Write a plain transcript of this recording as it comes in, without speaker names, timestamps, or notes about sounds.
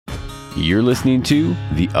You're listening to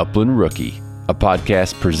The Upland Rookie, a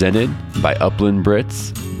podcast presented by Upland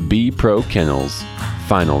Brits, BPro Kennels,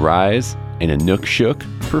 Final Rise, and Inukshuk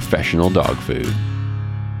Professional Dog Food.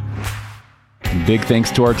 Big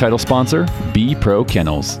thanks to our title sponsor, BPro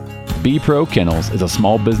Kennels. BPro Kennels is a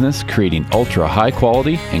small business creating ultra high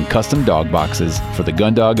quality and custom dog boxes for the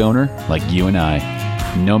gun dog owner like you and I.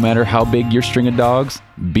 No matter how big your string of dogs,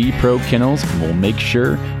 BPro Kennels will make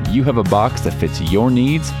sure you have a box that fits your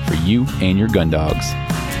needs for you and your gun dogs.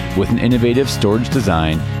 With an innovative storage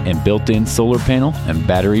design and built-in solar panel and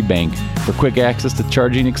battery bank for quick access to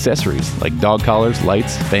charging accessories like dog collars,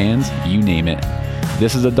 lights, fans, you name it.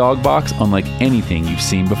 This is a dog box unlike anything you've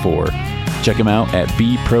seen before. Check them out at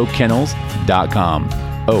bprokennels.com.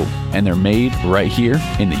 Oh, and they're made right here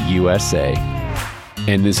in the USA.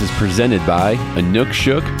 And this is presented by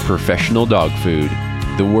Inukshuk Professional Dog Food,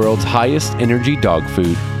 the world's highest energy dog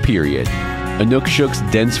food, period. Inukshuk's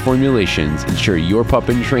dense formulations ensure your pup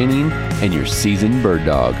in training and your seasoned bird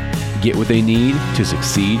dog get what they need to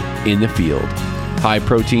succeed in the field. High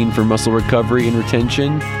protein for muscle recovery and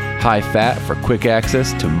retention, high fat for quick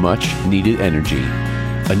access to much needed energy.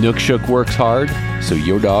 Inukshuk works hard so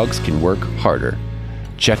your dogs can work harder.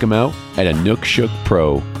 Check them out at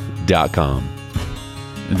inukshukpro.com.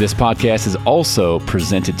 This podcast is also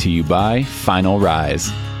presented to you by Final Rise.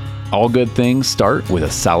 All good things start with a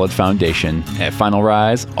solid foundation. At Final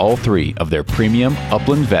Rise, all three of their premium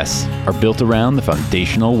Upland vests are built around the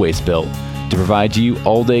foundational waist belt to provide you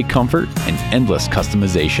all-day comfort and endless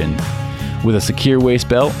customization. With a secure waist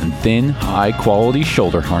belt and thin, high-quality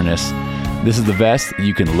shoulder harness, this is the vest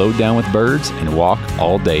you can load down with birds and walk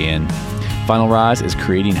all day in. Final Rise is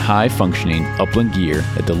creating high-functioning upland gear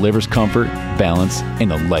that delivers comfort, balance,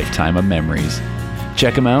 and a lifetime of memories.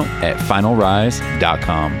 Check them out at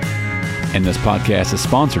finalrise.com. And this podcast is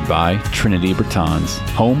sponsored by Trinity Bretons,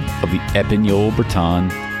 home of the Epagneul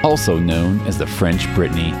Breton, also known as the French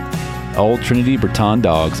Brittany. All Trinity Breton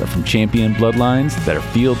dogs are from champion bloodlines that are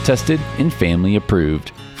field-tested and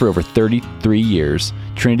family-approved. For over 33 years,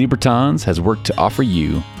 Trinity Bretons has worked to offer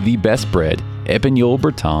you the best-bred Epagneul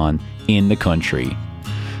Breton in the country.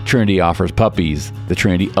 Trinity offers puppies, the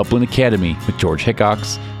Trinity Upland Academy with George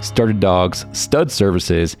Hickox, starter dogs, stud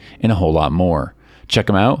services, and a whole lot more. Check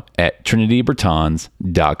them out at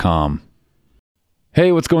trinitybretons.com.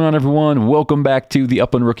 Hey, what's going on, everyone? Welcome back to the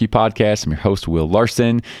Upland Rookie Podcast. I'm your host, Will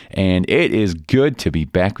Larson, and it is good to be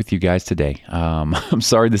back with you guys today. I'm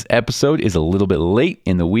sorry this episode is a little bit late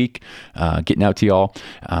in the week, getting out to y'all.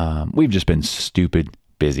 We've just been stupid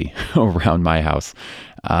busy around my house.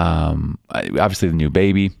 Obviously the new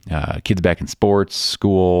baby, kids back in sports,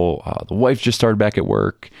 school, the wife just started back at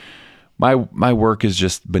work. My work is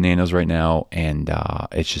just bananas right now, and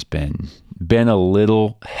it's just been a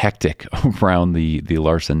little hectic around the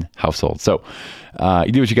Larson household. So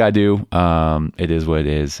you do what you gotta do. It is what it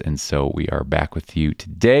is, and so we are back with you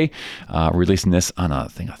today, releasing this on a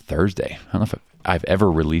Thursday. I don't know if I've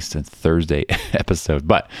ever released a Thursday episode,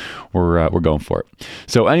 but we're going for it.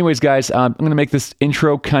 So anyways, guys, I'm going to make this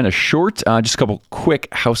intro kind of short. Just a couple quick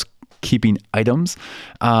housekeeping items.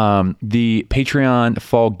 The Patreon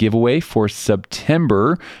fall giveaway for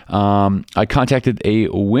September. I contacted a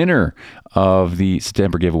winner of the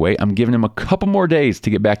September giveaway. I'm giving him a couple more days to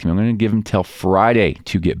get back to me. I'm going to give him till Friday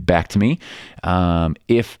to get back to me.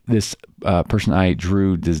 If this person I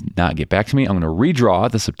drew does not get back to me, I'm going to redraw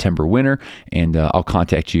the September winner, and I'll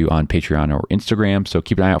contact you on Patreon or Instagram. So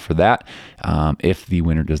keep an eye out for that. If the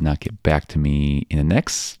winner does not get back to me in the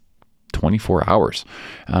next 24 hours.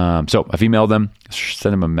 So I've emailed them,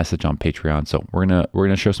 sent them a message on Patreon. So we're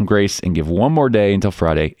gonna show some grace and give one more day until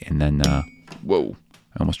Friday, and then whoa,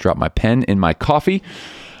 I almost dropped my pen in my coffee.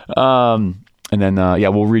 And then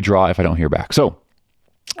we'll redraw if I don't hear back. So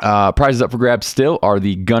prizes up for grabs still are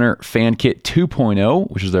the Gunner Fan Kit 2.0,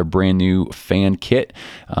 which is their brand new fan kit.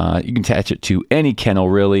 You can attach it to any kennel,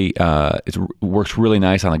 really. It works really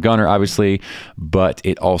nice on a Gunner, obviously, but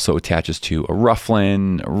it also attaches to a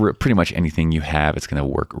Rufflin, pretty much anything you have. It's going to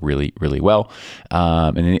work really, really well.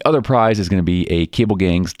 And then the other prize is going to be a Cable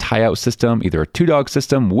Gang's tie-out system, either a 2-dog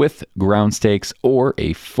system with ground stakes or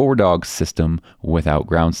a 4-dog system without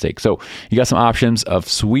ground stakes. So you got some options of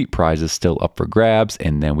sweet prizes still up for grabs,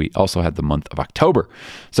 and then we also have the month of October.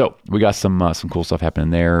 So we got some cool stuff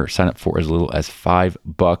happening there. Sign up for as little as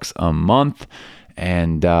 $5 a month.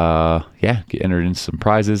 and get entered into some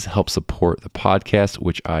prizes, help support the podcast,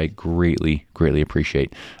 which I greatly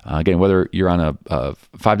appreciate. Again, whether you're on a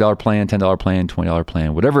 $5 plan, $10 plan, $20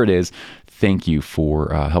 plan, whatever it is, thank you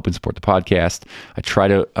for helping support the podcast. I try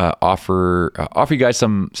to offer you guys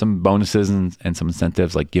some bonuses and some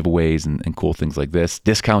incentives like giveaways and cool things like this.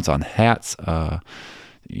 Discounts on hats.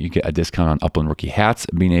 You get a discount on Upland Rookie hats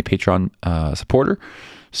being a Patreon supporter.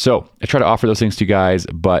 So I try to offer those things to you guys,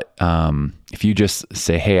 but if you just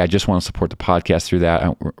say, hey, I just want to support the podcast through that, I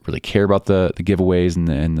don't really care about the giveaways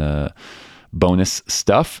and the bonus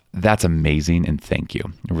stuff, that's amazing, and thank you.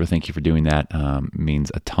 I really thank you for doing that. Means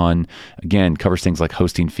a ton. Again, covers things like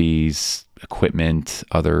hosting fees, equipment,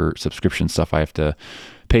 other subscription stuff I have to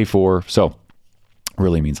pay for. So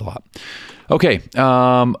really means a lot. Okay,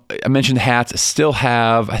 I mentioned hats. I still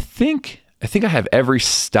have, I think I have every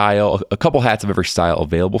style, a couple hats of every style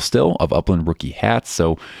available still of Upland Rookie hats.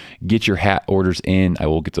 So get your hat orders in. I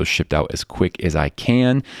will get those shipped out as quick as I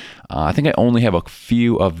can. I think I only have a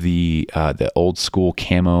few of the old school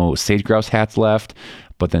camo sage grouse hats left,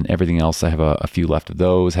 but then everything else, I have a few left of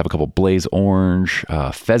those. I have a couple blaze orange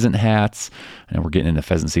pheasant hats, and we're getting into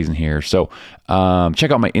pheasant season here. So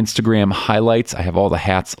check out my Instagram highlights. I have all the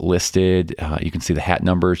hats listed. You can see the hat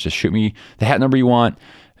numbers. Just shoot me the hat number you want,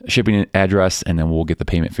 shipping address, and then we'll get the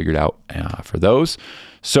payment figured out for those.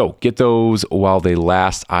 So get those while they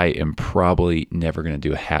last. I am probably never going to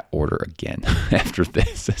do a hat order again after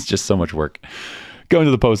this. It's just so much work. Going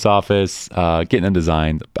to the post office, getting them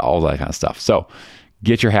designed, all that kind of stuff. So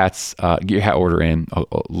get your hats, get your hat order in. I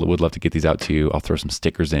would love to get these out to you. I'll throw some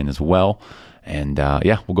stickers in as well. And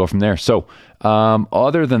we'll go from there. So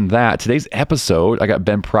other than that, today's episode, I got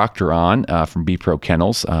Ben Proctor on from BPro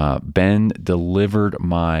Kennels. Ben delivered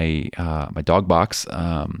my dog box,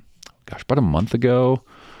 about a month ago.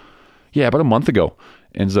 Yeah, about a month ago.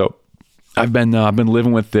 And so I've been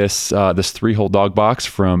living with this 3-hole dog box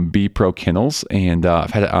from BPro Kennels, and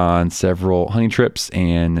I've had it on several hunting trips,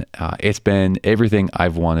 and it's been everything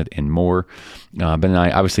I've wanted and more. Ben and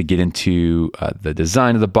I obviously get into the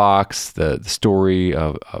design of the box, the story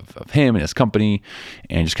of him and his company,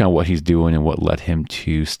 and just kind of what he's doing and what led him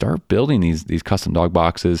to start building these custom dog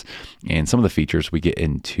boxes, and some of the features. We get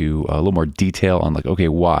into a little more detail on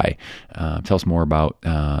why. Tell us more about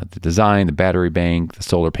the design, the battery bank, the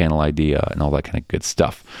solar panel idea, and all that kind of good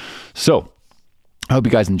stuff. So I hope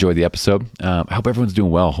you guys enjoyed the episode. I hope everyone's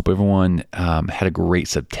doing well. Hope everyone had a great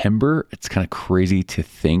September. It's kind of crazy to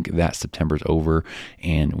think that September's over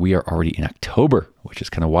and we are already in October, which is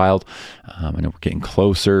kind of wild. I know we're getting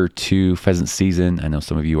closer to pheasant season. I know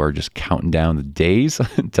some of you are just counting down the days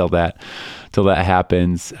until that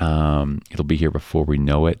happens. It'll be here before we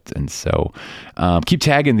know it. And so keep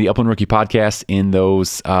tagging the Upland Rookie podcast in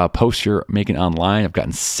those posts you're making online. I've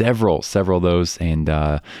gotten several of those, and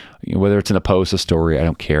whether it's in a post, a story, I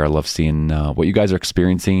don't care. I love seeing what you guys are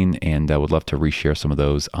experiencing, and I would love to reshare some of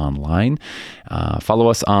those online. Follow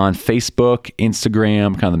us on Facebook,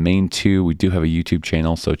 Instagram, kind of the main two. We do have a YouTube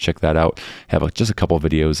channel, so check that out. Have just a couple of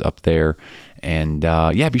videos up there. And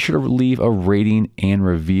be sure to leave a rating and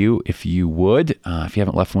review if you would. If you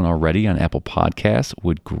haven't left one already on Apple Podcasts,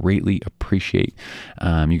 would greatly appreciate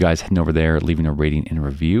you guys heading over there, leaving a rating and a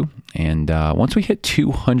review. And once we hit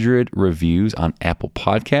 200 reviews on Apple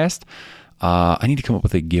Podcast, I need to come up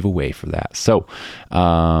with a giveaway for that. So,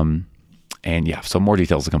 so more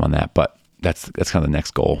details to come on that, but that's kind of the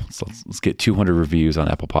next goal. So let's get 200 reviews on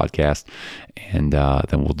Apple Podcast, and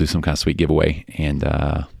then we'll do some kind of sweet giveaway, and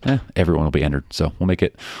everyone will be entered. So we'll make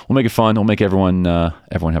it fun. We'll make everyone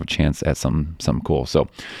have a chance at something cool. So,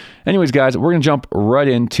 anyways, guys, we're gonna jump right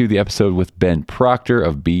into the episode with Ben Proctor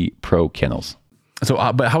of BPro Kennels. So,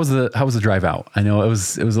 but how was the drive out? I know it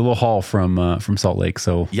was a little haul from Salt Lake.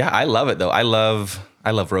 So yeah, I love it though. I love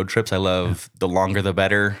road trips. I love the longer the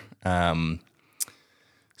better.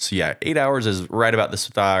 So yeah, 8 hours is right about the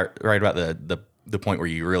start, right about the point where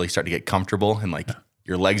you really start to get comfortable and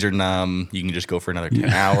your legs are numb. You can just go for another 10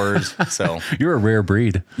 hours. So you're a rare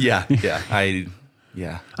breed. Yeah. I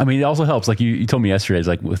mean, it also helps. Like you told me yesterday,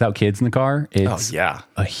 it's without kids in the car, it's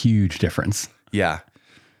a huge difference. Yeah.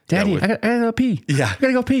 Daddy, I gotta go pee. Yeah. I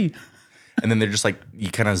gotta go pee. And then they're just you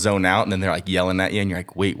kind of zone out, and then they're yelling at you, and you're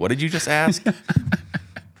like, wait, what did you just ask?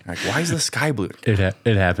 Why is the sky blue? It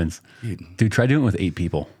happens. Dude, try doing it with 8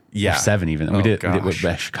 people. Yeah. Or 7 even. We did it with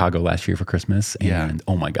Chicago last year for Christmas. And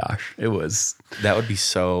oh my gosh, it was. That would be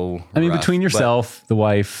so I mean, rough, between yourself, the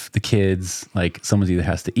wife, the kids, someone either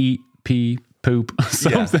has to eat, pee, poop,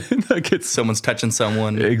 something. Someone's touching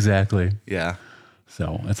someone. Exactly. Yeah.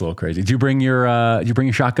 So that's a little crazy. Did you bring your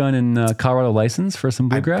shotgun and Colorado license for some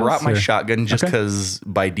bluegrass? I brought my shotgun just because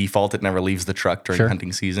by default it never leaves the truck during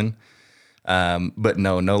hunting season. But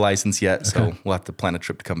no license yet. So we'll have to plan a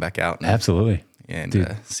trip to come back out. Absolutely.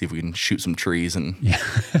 And see if we can shoot some trees and. Yeah.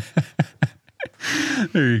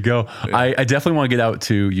 There you go. I definitely want to get out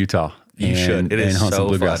to Utah. You should. It is hunt so some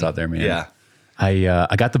bluegrass fun. out there, man. Yeah.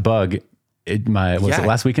 I got the bug. Was it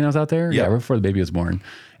last weekend I was out there? Yeah, right before the baby was born.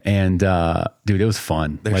 And dude, it was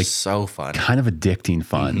fun. They're so fun. Kind of addicting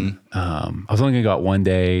fun. I was only gonna go out one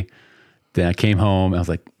day. Then I came home. I was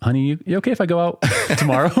like, honey, you okay if I go out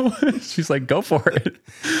tomorrow? She's like, go for it.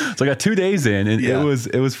 So I got 2 days in, and it was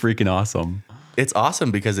freaking awesome. It's awesome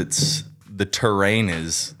because the terrain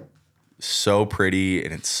is so pretty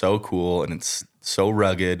and it's so cool and it's so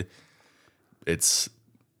rugged. There's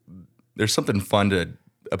something fun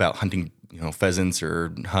about hunting, pheasants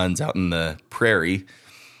or huns out in the prairie,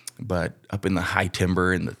 but up in the high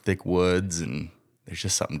timber and the thick woods, and there's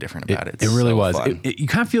just something different about it. It really so was. fun. You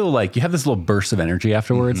kind of feel like you have this little burst of energy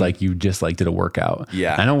afterwards, like you just did a workout.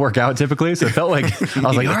 Yeah. I don't work out typically, so it felt like I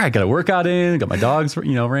was like, all right, got a workout in, got my dogs,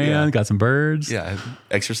 ran, got some birds. Yeah, I've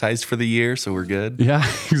exercised for the year, so we're good. Yeah,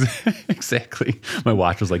 exactly. My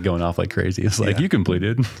watch was like going off like crazy. It's like, you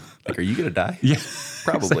completed. Like, are you gonna die? Yeah,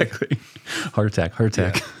 probably. Exactly. Heart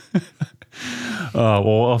attack. Well,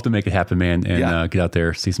 we'll have to make it happen, man, and get out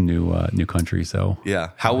there, see some new country. So yeah.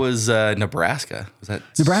 How was Nebraska? Was that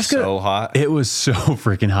Nebraska so hot? It was so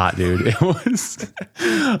freaking hot, dude. It was.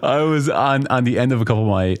 I was on the end of a couple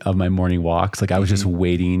of my morning walks. Like I was just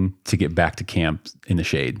waiting to get back to camp in the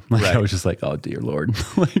shade. Like I was just like, oh dear Lord.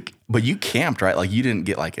 But you camped, right? Like you didn't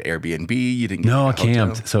get like an Airbnb. You didn't. No, I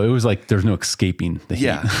camped. So it was like there's no escaping the heat.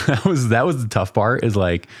 Yeah. that was the tough part. Is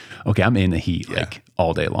like, okay, I'm in the heat like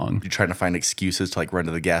all day long. You're trying to find excuses to like run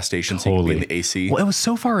to the gas station so you can be in the AC. Well, it was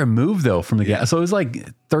so far removed though from the gas. So it was like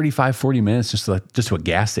 35, 40 minutes just to a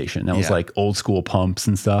gas station. That was like old school pumps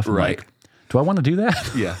and stuff. I'm right. Like, do I want to do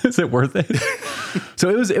that? Yeah. Is it worth it? So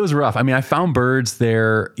it was rough. I mean, I found birds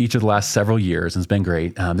there each of the last several years, and it's been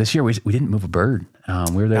great. This year we didn't move a bird.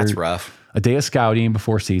 We were there. That's rough. A day of scouting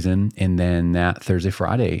before season, and then that Thursday,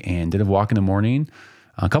 Friday, and did a walk in the morning.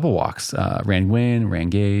 A couple walks, ran wind, ran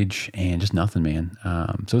gauge, and just nothing, man.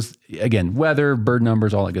 So it's, again, weather, bird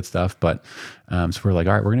numbers, all that good stuff. But so we're like,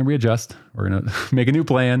 all right, we're going to readjust. We're going to make a new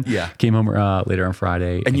plan. Yeah. Came home later on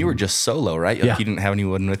Friday. And you were just solo, right? Like you didn't have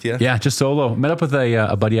anyone with you? Yeah, just solo. Met up with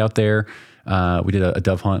a buddy out there. We did a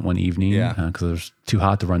dove hunt one evening because it was too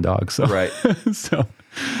hot to run dogs. So, right. So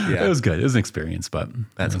it was good. It was an experience, but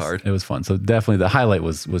that's hard. It was fun. So definitely the highlight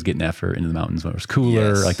was getting after into the mountains when it was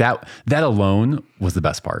cooler. Yes. Like that alone was the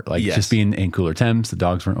best part. Like just being in cooler temps, the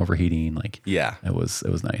dogs weren't overheating. Like it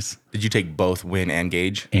was nice. Did you take both Win and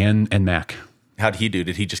Gage? And Mac. How'd he do?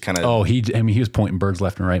 Did he just kind of? Oh, he was pointing birds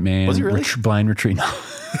left and right, man. Was he really? Blind retreat. No.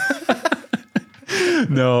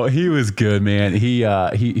 No, he was good, man. He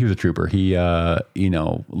was a trooper. He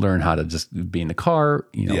learned how to just be in the car,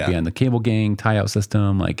 be on the cable gang tie out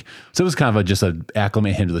system. Like, so it was kind of just a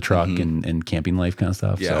acclimate him to the truck and camping life kind of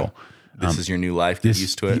stuff. Yeah. So this is your new life. Get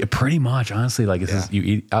used to it. Yeah, pretty much, honestly. Like this is you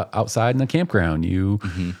eat outside in the campground, you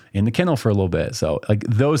in the kennel for a little bit. So like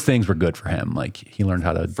those things were good for him. Like he learned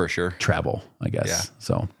how to for sure travel, I guess. Yeah.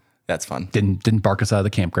 So that's fun. Didn't bark us out of the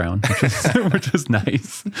campground, which was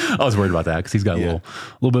nice. I was worried about that because he's got a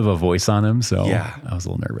little bit of a voice on him. So I was a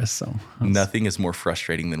little nervous. So nothing is more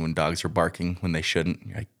frustrating than when dogs are barking when they shouldn't.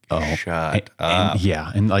 You're like, shut up.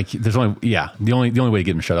 And like there's only the only way to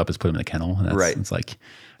get him to shut up is put him in the kennel. And that's, it's like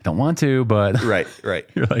I don't want to, but right.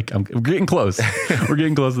 You're like I'm getting close. We're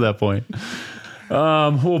getting close to that point.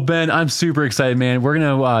 Well, Ben, I'm super excited, man. We're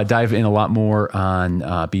going to dive in a lot more on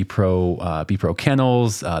BPro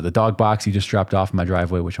Kennels, the dog box you just dropped off in my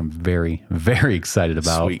driveway, which I'm very, very excited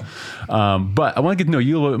about. Sweet. But I want to get to know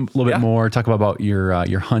you a little bit more, talk about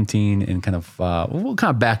your hunting and kind of, we'll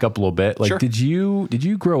kind of back up a little bit. Like, did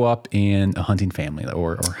you grow up in a hunting family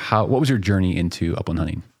or what was your journey into upland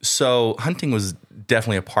hunting? So hunting was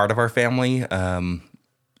definitely a part of our family.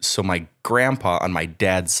 So my grandpa on my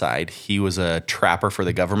dad's side, he was a trapper for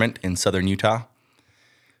the government in southern Utah.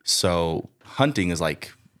 So hunting is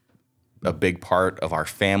like a big part of our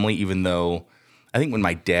family, even though I think when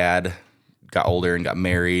my dad got older and got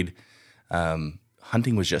married,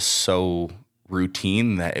 hunting was just so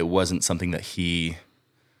routine that it wasn't something that he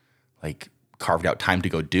like carved out time to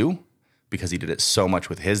go do because he did it so much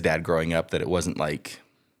with his dad growing up that it wasn't like...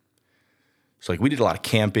 So like we did a lot of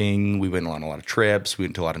camping, we went on a lot of trips, we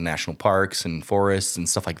went to a lot of national parks and forests and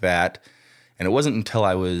stuff like that. And it wasn't until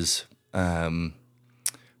I was probably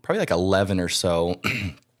like 11 or so,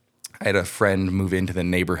 I had a friend move into the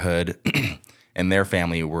neighborhood and their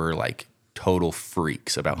family were like total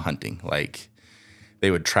freaks about hunting. Like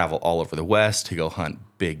they would travel all over the West to go hunt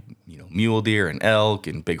big, mule deer and elk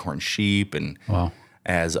and bighorn sheep. And Wow.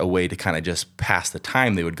 as a way to kind of just pass the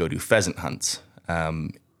time, they would go do pheasant hunts.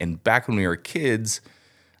 And back when we were kids,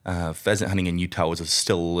 pheasant hunting in Utah was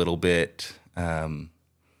still a little bit,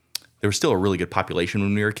 there was still a really good population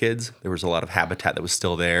when we were kids. There was a lot of habitat that was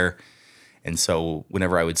still there. And so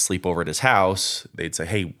whenever I would sleep over at his house, they'd say,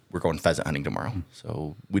 hey, we're going pheasant hunting tomorrow.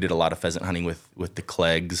 So we did a lot of pheasant hunting with the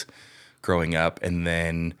Cleggs growing up. And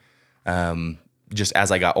then just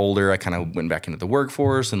as I got older, I kind of went back into the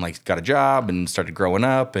workforce and like got a job and started growing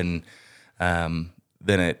up. And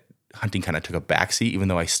then hunting kind of took a backseat, even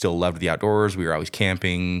though I still loved the outdoors. We were always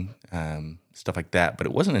camping, stuff like that. But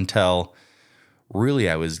it wasn't until really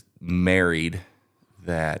I was married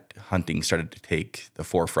that hunting started to take the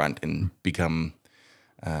forefront and become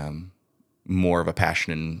more of a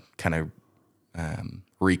passion and kind of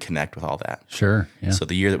reconnect with all that. Sure. Yeah. So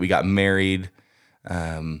the year that we got married,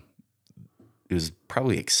 it was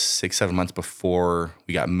probably like 6-7 months before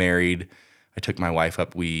we got married. I took my wife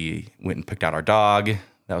up. We went and picked out our dog.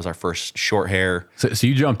 That was our first short hair. So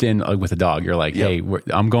you jumped in with a dog. You're like, hey,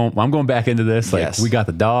 I'm going back into this. Like, we got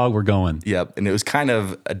the dog. We're going. Yep. And it was kind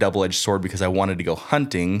of a double-edged sword because I wanted to go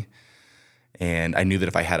hunting, and I knew that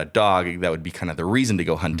if I had a dog, that would be kind of the reason to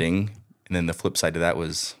go hunting. And then the flip side to that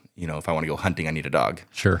was, if I want to go hunting, I need a dog.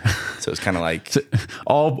 Sure. So it's kind of like so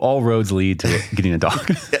all roads lead to getting a dog.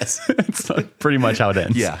 Yes. It's like pretty much how it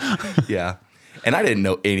ends. Yeah. Yeah. And I didn't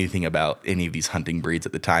know anything about any of these hunting breeds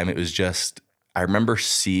at the time. It was just, I remember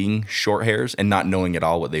seeing short hairs and not knowing at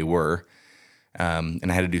all what they were. And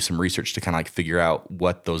I had to do some research to kind of like figure out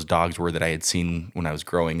what those dogs were that I had seen when I was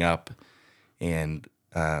growing up. And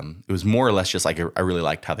it was more or less just like I really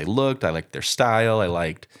liked how they looked. I liked their style. I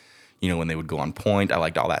liked, when they would go on point. I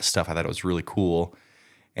liked all that stuff. I thought it was really cool.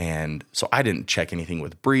 And so I didn't check anything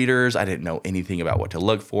with breeders. I didn't know anything about what to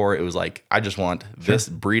look for. It was like, I just want this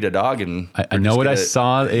breed of dog. And I know what I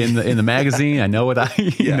saw in the magazine. I know what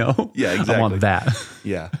Yeah, exactly. I want that.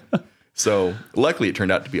 Yeah. So luckily it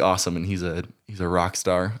turned out to be awesome. And he's a rock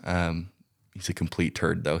star. He's a complete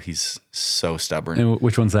turd though. He's so stubborn. And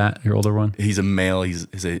which one's that? Your older one? He's a male. His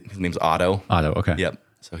name's Otto. Otto. Okay. Yep.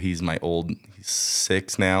 So he's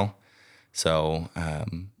 6 now. So,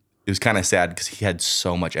 it was kind of sad because he had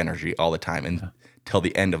so much energy all the time. And till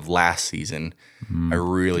the end of last season, I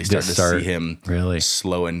really started to see him really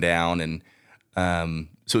slowing down. And so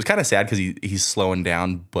it was kind of sad because he's slowing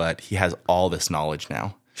down, but he has all this knowledge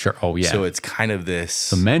now. Sure. Oh, yeah. So it's kind of this.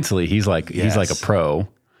 So mentally, he's like a pro.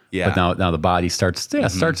 Yeah. But now the body starts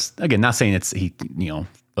again. Not saying it's an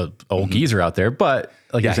old geezer out there, but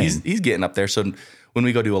like you're saying, he's getting up there. So when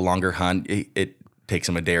we go do a longer hunt, it takes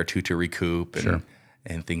him a day or two to recoup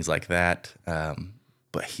and things like that.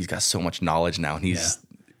 But he's got so much knowledge now, and he's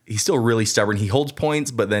still really stubborn. He holds points,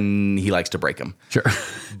 but then he likes to break them. Sure.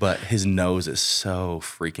 But his nose is so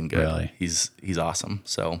freaking good. Really? He's awesome.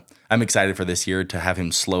 So I'm excited for this year to have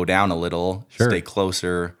him slow down a little, stay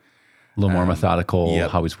closer. A little more methodical,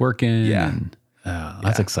 how he's working. Yeah. And,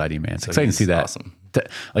 that's exciting, man. It's exciting to see that. Awesome.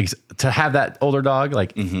 To have that older dog,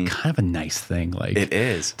 kind of a nice thing. Like it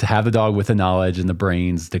is to have the dog with the knowledge and the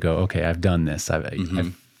brains to go, okay, I've done this.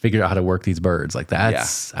 I've figured out how to work these birds. Like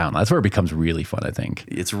that's, I don't know. That's where it becomes really fun. I think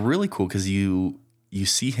it's really cool because you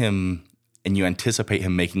see him and you anticipate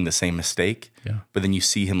him making the same mistake. Yeah. But then you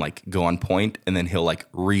see him like go on point and then he'll like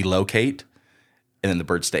relocate. And then the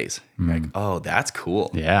bird stays. You're like, oh, that's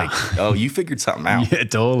cool. Yeah. Like, oh, you figured something out. Yeah,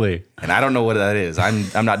 totally. And I don't know what that is. I'm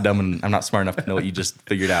not dumb and I'm not smart enough to know what you just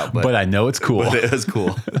figured out. But I know it's cool. But it is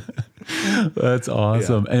cool. That's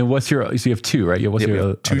awesome. Yeah. And so you have 2, right? We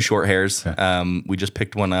have 2 short hairs. Okay. We just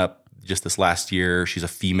picked one up just this last year. She's a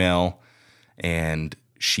female and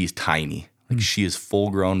she's tiny. Like she is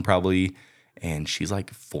full grown probably. And she's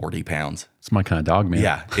like 40 pounds. It's my kind of dog, man.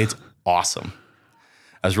 Yeah. It's awesome.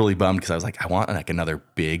 I was really bummed because I was like, I want like another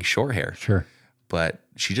big short hair. Sure. But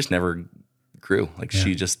she just never grew. Like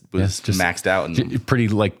she just was maxed out. And pretty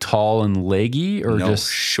like tall and leggy or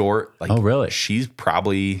just short. Like, oh, really? She's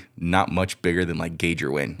probably not much bigger than like Gauge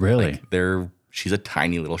or Win. Really? Like she's a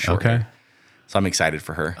tiny little short hair. So I'm excited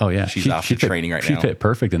for her. Oh yeah. She's off to training right now. She fit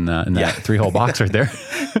perfect in that 3-hole box right there.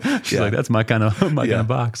 She's like, that's my kind of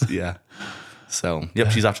box. Yeah. So,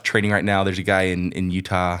 she's off to training right now. There's a guy in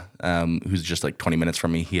Utah who's just like 20 minutes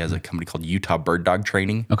from me. He has a company called Utah Bird Dog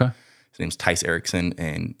Training. Okay. His name's Tice Erickson,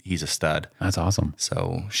 and he's a stud. That's awesome.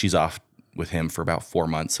 So she's off with him for about 4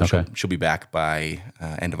 months. So she'll be back by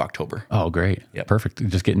end of October. Oh, great. Yep. Perfect.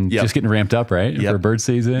 Just getting ramped up, right? For bird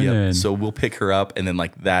season. Yep. And so we'll pick her up, and then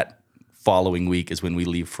like that following week is when we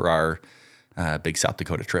leave for our big South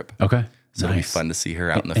Dakota trip. Okay. So it'll be fun to see her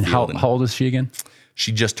out in the field. And how old is she again?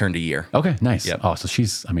 She just turned a year. Okay, nice. Yep. Oh, so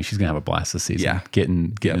she's going to have a blast this season. Yeah.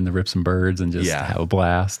 Getting in the rips and birds and just have a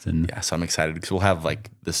blast. And yeah, so I'm excited because we'll have like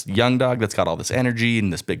this young dog that's got all this energy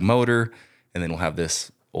and this big motor. And then we'll have this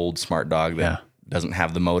old smart dog that doesn't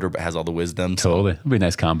have the motor but has all the wisdom. Totally. It'll be a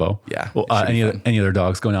nice combo. Yeah. Well, any other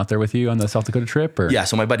dogs going out there with you on the South Dakota trip? Or? Yeah,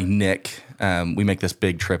 so my buddy Nick, we make this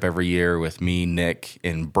big trip every year with me, Nick,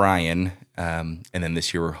 and Brian. And then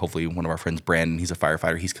this year, hopefully one of our friends, Brandon, he's a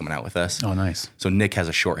firefighter. He's coming out with us. Oh, nice. So Nick has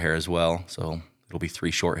a short hair as well. So it'll be 3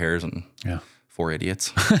 short hairs and 4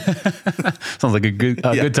 idiots. Sounds like a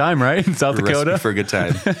good time, right? In South Dakota. For a good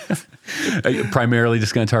time. Are you primarily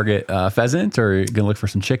just going to target pheasant, or are you going to look for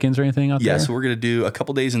some chickens or anything out there? Yeah, so we're going to do a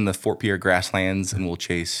couple days in the Fort Pierre grasslands, and we'll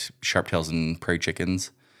chase sharptails and prairie chickens.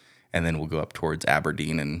 And then we'll go up towards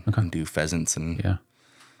Aberdeen and do pheasants and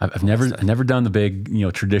I've never done the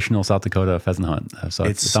big, traditional South Dakota pheasant hunt. So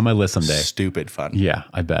it's on my list someday. Stupid fun. Yeah,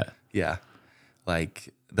 I bet. Yeah.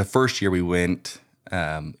 Like the first year we went,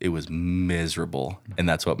 it was miserable, and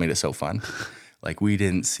that's what made it so fun. Like we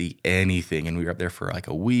didn't see anything, and we were up there for like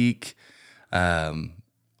a week.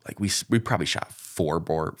 Like we probably shot four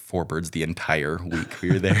birds the entire week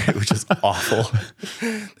we were there. It was just awful.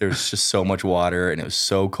 There was just so much water, and it was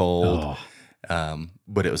so cold.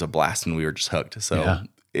 But it was a blast, and we were just hooked. So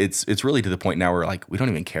it's really to the point now where like we don't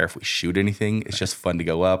even care if we shoot anything. It's just fun to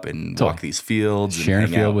go up and walk these fields, sharing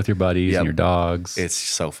and a field with your buddies and your dogs. It's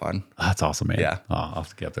so fun. Oh, that's awesome, man. Yeah, I'll have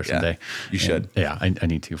to get up there someday. You should. Yeah, I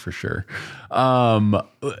need to for sure.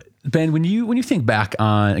 Ben, when you think back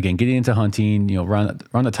on again getting into hunting, around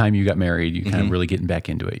the time you got married, you kind of really getting back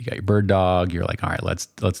into it. You got your bird dog. You're like, all right, let's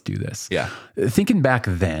do this. Yeah. Thinking back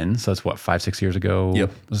then, so that's what 5-6 years ago.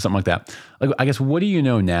 Yep. Something like that. Like, I guess, what do you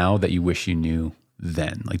know now that you wish you knew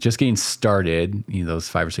then? Like just getting started, those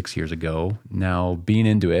 5 or 6 years ago. Now being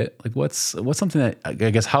into it, like what's something that I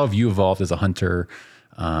guess how have you evolved as a hunter,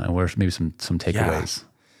 and what are maybe some takeaways? Yeah.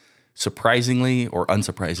 Surprisingly or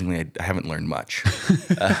unsurprisingly, I haven't learned much.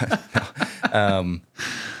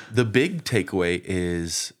 The big takeaway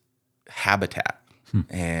is habitat,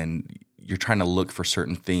 and you're trying to look for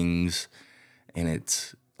certain things, and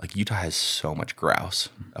it's like Utah has so much grouse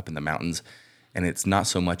up in the mountains, and it's not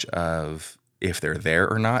so much of if they're there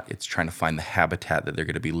or not. It's trying to find the habitat that they're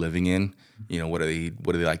going to be living in. What do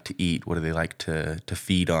they like to eat? What do they like to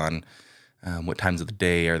feed on? What times of the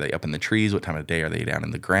day are they up in the trees? What time of the day are they down in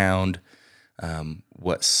the ground?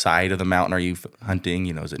 What side of the mountain are you hunting?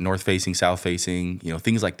 Is it north facing, south facing?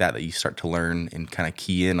 Things like that you start to learn and kind of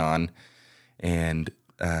key in on. And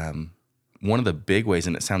one of the big ways,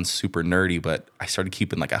 and it sounds super nerdy, but I started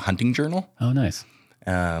keeping like a hunting journal. Oh, nice.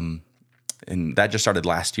 And that just started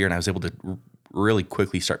last year, and I was able to really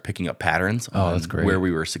quickly start picking up patterns on that's great. where we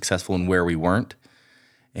were successful and where we weren't.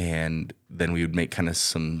 And then we would make kind of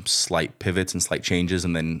some slight pivots and slight changes,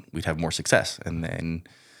 and then we'd have more success. And then,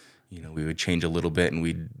 we would change a little bit, and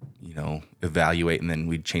we'd, evaluate, and then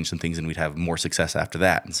we'd change some things, and we'd have more success after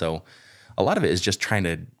that. And so a lot of it is just trying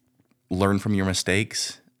to learn from your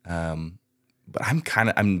mistakes. But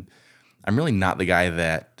I'm really not the guy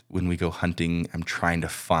that when we go hunting, I'm trying to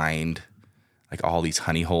find like all these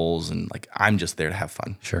honey holes, and like I'm just there to have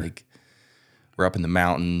fun. Sure. Like we're up in the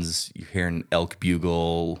mountains, you're hearing elk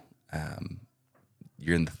bugle,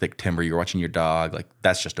 you're in the thick timber, you're watching your dog. Like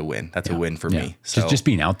that's just a win. That's a win for me. So just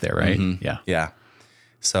being out there, right? Yeah.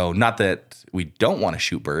 So not that we don't want to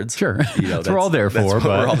shoot birds. Sure. That's what we're all there for.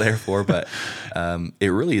 We're all there for, but it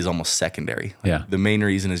really is almost secondary. Yeah. The main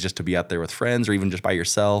reason is just to be out there with friends or even just by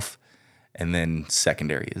yourself. And then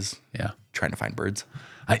secondary is trying to find birds.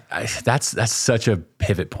 That's such a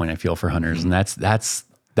pivot point I feel for hunters, and that's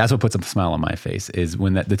what puts a smile on my face is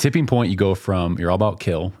when the tipping point you go from you're all about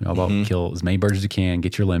kill, kill as many birds as you can,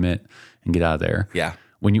 get your limit, and get out of there. Yeah.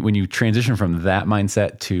 When you transition from that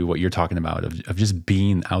mindset to what you're talking about of just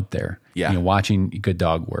being out there, watching good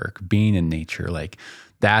dog work, being in nature, like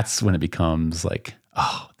that's when it becomes like,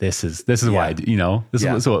 oh, this is why I do, this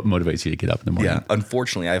is what motivates you to get up in the morning. Yeah.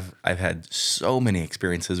 Unfortunately, I've had so many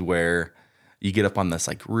experiences where you get up on this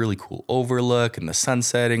like really cool overlook and the sun's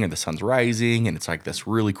setting and the sun's rising, and it's like this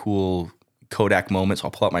really cool Kodak moment. So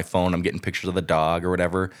I'll pull out my phone, I'm getting pictures of the dog or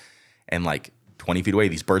whatever, and like 20 feet away,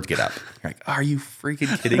 these birds get up. You're like, are you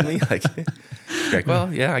freaking kidding me? Like, you're like,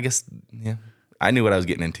 well, yeah, I guess, yeah. I knew what I was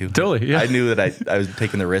getting into. Totally, yeah. I knew that I was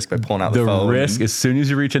taking the risk by pulling out the phone. The risk, as soon as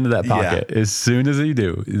you reach into that pocket, as soon as you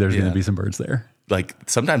do, there's going to be some birds there. Like,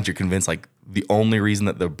 sometimes you're convinced, like, the only reason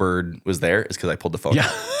that the bird was there is because I pulled the phone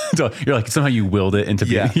out. So you're like, somehow you willed it into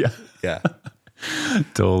being. Yeah.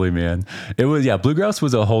 Totally, man. It was, blue grouse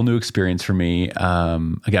was a whole new experience for me.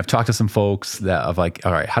 Again, I've talked to some folks that of like,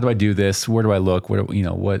 all right, how do I do this? Where do I look? What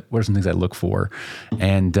are some things I look for?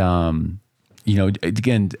 And,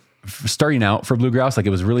 again, starting out for blue grouse, like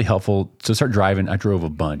it was really helpful to start driving. I drove a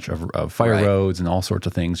bunch of fire roads and all sorts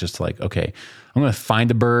of things, just to like, okay, I'm going to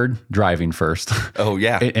find a bird driving first. Oh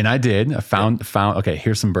yeah. And I did. I found, okay,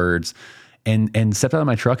 here's some birds. And stepped out of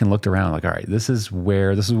my truck and looked around like, all right, this is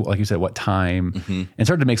like you said, what time, and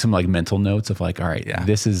started to make some like mental notes of like, all right,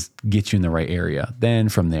 this is get you in the right area. Then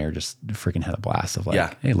from there, just freaking had a blast of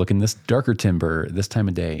like, hey, look in this darker timber this time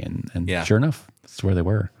of day. And sure enough, that's where they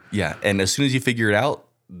were. Yeah. And as soon as you figure it out,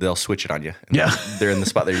 they'll switch it on you. Yeah. They're in the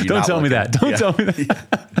spot there. Don't tell me that. Don't tell me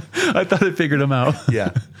that. I thought I figured them out.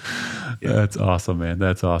 Yeah. That's awesome, man.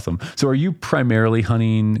 That's awesome. So are you primarily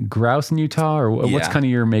hunting grouse in Utah, or what's kind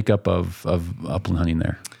of your makeup of upland hunting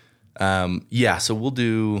there? So we'll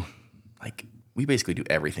do we basically do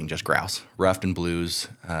everything, just grouse, ruffed and blues.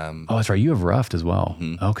 That's right. You have ruffed as well.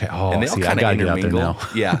 Okay. Oh, and they all kind of intermingle.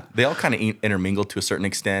 Yeah. They all kind of intermingle to a certain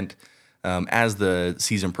extent. As the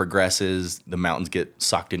season progresses, the mountains get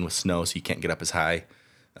socked in with snow, so you can't get up as high.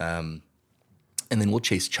 And then we'll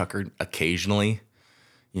chase chukar occasionally.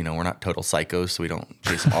 We're not total psychos, so we don't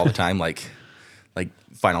chase them all the time, like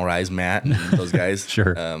Final Rise Matt and those guys.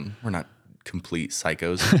 Sure. We're not complete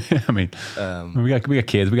psychos. I mean, we got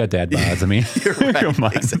kids, we got dad bods. I mean, you're right, come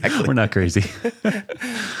on, exactly. We're not crazy.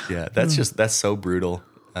 Yeah, that's so brutal.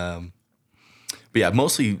 But yeah,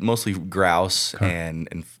 mostly grouse and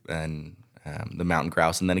the mountain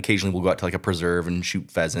grouse, and then occasionally we'll go out to like a preserve and shoot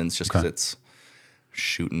pheasants, just because it's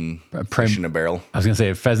shooting fish in a barrel. I was gonna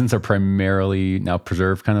say pheasants are primarily now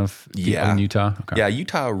preserved kind of in Utah. Okay. Yeah,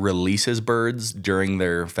 Utah releases birds during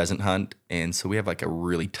their pheasant hunt, and so we have like a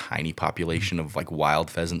really tiny population of like wild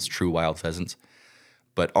pheasants, true wild pheasants.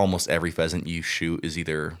 But almost every pheasant you shoot is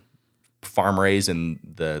either farm raised and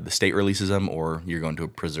the state releases them, or you're going to a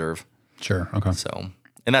preserve. Sure. Okay. So,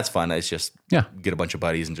 and that's fun. It's just get a bunch of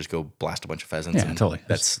buddies and just go blast a bunch of pheasants. Yeah, totally.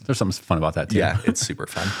 There's something fun about that too. Yeah, it's super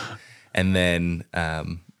fun. And then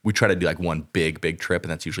we try to do like one big trip,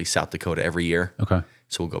 and that's usually South Dakota every year. Okay.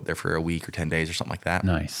 So we'll go up there for a week or 10 days or something like that.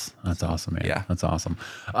 Nice. That's awesome, man. Yeah. That's awesome.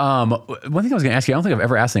 One thing I was going to ask you, I don't think I've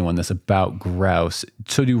ever asked anyone this about grouse.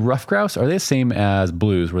 So do rough grouse, are they the same as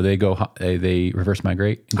blues where they they reverse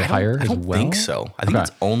migrate and go higher as well? I don't think so. I think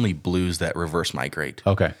it's only blues that reverse migrate.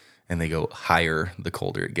 Okay. And they go higher the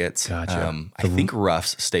colder it gets. Gotcha. I think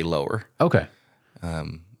roughs stay lower. Okay.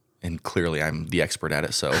 And clearly I'm the expert at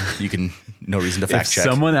it, so you can no reason to fact check.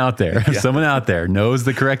 Someone out there knows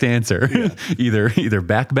the correct answer, either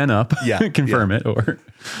back Ben up, confirm it, or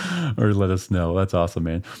let us know. That's awesome,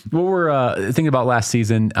 man. What we're thinking about last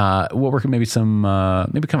season, what were maybe some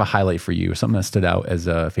maybe kind of a highlight for you, something that stood out as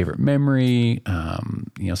a favorite memory,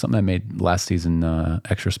 something that made last season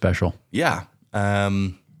extra special. Yeah.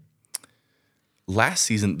 Last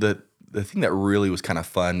season, the thing that really was kind of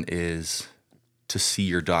fun is to see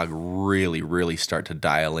your dog really, really start to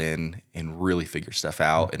dial in and really figure stuff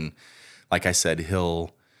out. And like I said,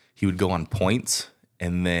 he would go on points,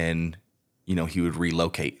 and then, he would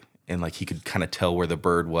relocate, and like he could kind of tell where the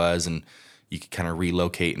bird was, and you could kind of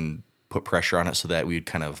relocate and put pressure on it so that we would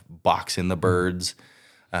kind of box in the birds.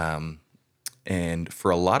 And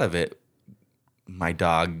for a lot of it, my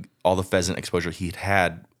dog, all the pheasant exposure he'd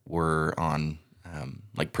had were on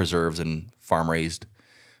like preserves and farm raised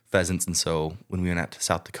pheasants. And so when we went out to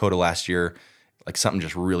South Dakota last year, like something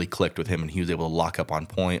just really clicked with him, and he was able to lock up on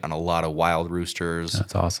point on a lot of wild roosters.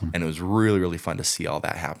 That's awesome. And it was really, really fun to see all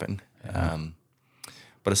that happen. Yeah.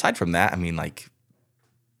 But aside from that, I mean, like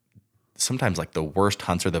sometimes like the worst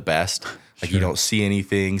hunts are the best. Like you don't see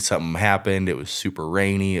anything, something happened, it was super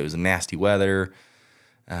rainy, it was nasty weather.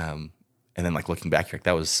 And then like looking back, you're like,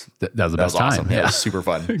 that was the best time. Awesome. Yeah. It was super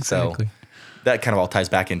fun. Exactly. So that kind of all ties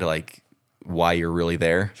back into like why you're really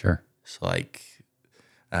there. Sure. So like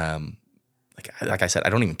I said, I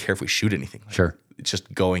don't even care if we shoot anything. Like, sure. It's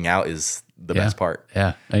just going out is the best part.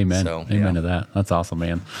 Yeah. Amen. Amen to that. That's awesome,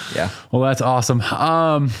 man. Yeah. Well, that's awesome.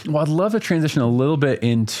 Well, I'd love to transition a little bit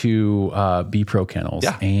into BPro Kennels.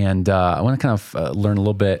 Yeah. And I want to kind of learn a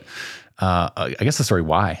little bit, I guess the story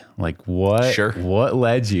why. Like what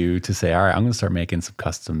led you to say, all right, I'm going to start making some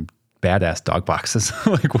custom badass dog boxes?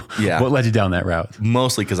 What led you down that route?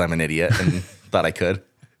 Mostly because I'm an idiot and thought I could.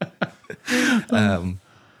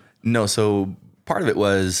 No, so part of it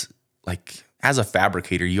was like, as a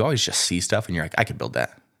fabricator, you always just see stuff and you're like, I could build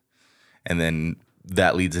that. And then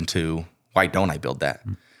that leads into, why don't I build that?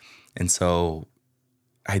 And so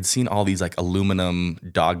I'd seen all these like aluminum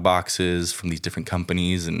dog boxes from these different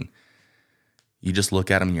companies, and you just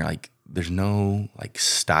look at them and you're like, there's no like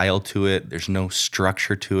style to it. There's no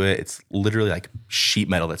structure to it. It's literally like sheet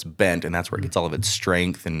metal that's bent, and that's where it gets all of its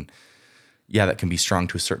strength. And yeah, that can be strong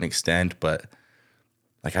to a certain extent, but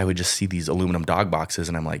like I would just see these aluminum dog boxes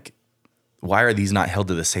and I'm like, why are these not held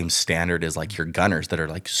to the same standard as like your gunners that are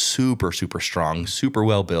like super, super strong, super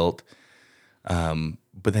well built?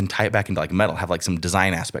 But then tie it back into like metal, have like some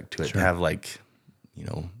design aspect to it, have like, you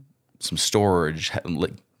know, some storage.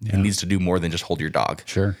 Like it needs to do more than just hold your dog.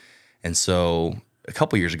 Sure. And so a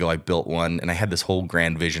couple years ago, I built one and I had this whole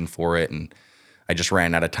grand vision for it. And I just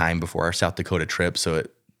ran out of time before our South Dakota trip. So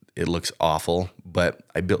it looks awful, but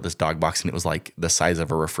I built this dog box and it was like the size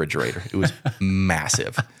of a refrigerator. It was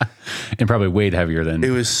massive. And probably weighed heavier than. It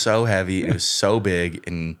was so heavy. It was so big.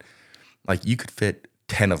 And like you could fit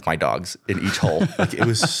 10 of my dogs in each hole. Like it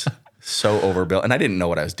was so overbuilt. And I didn't know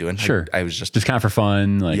what I was doing. Sure. I was just kind of for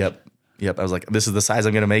fun. Like, Yep. I was like, this is the size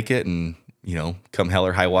I'm going to make it. And, you know, come hell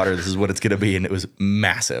or high water, this is what it's going to be. And it was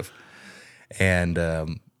massive. And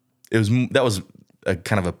that was a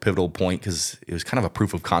kind of a pivotal point because it was kind of a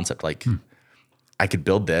proof of concept. Like I could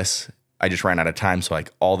build this. I just ran out of time. So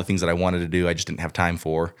like all the things that I wanted to do, I just didn't have time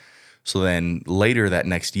for. So then later that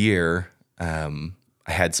next year, I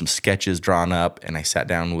had some sketches drawn up and I sat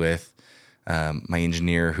down with my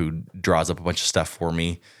engineer who draws up a bunch of stuff for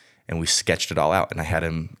me. And we sketched it all out. And I had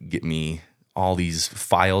him get me all these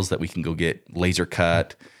files that we can go get laser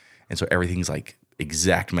cut. And so everything's like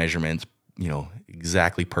exact measurements, you know,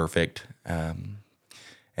 exactly perfect. And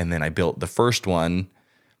then I built the first one,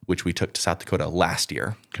 which we took to South Dakota last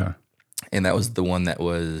year. Okay. And that was the one that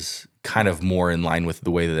was kind of more in line with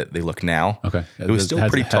the way that they look now. Okay. It was still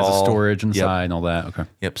pretty tall. Has storage inside and all that. Okay.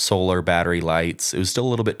 Yep. Solar, battery, lights. It was still a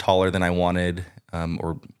little bit taller than I wanted,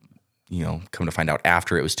 or, you know, come to find out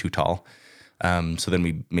after it was too tall. So then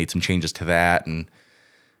we made some changes to that. And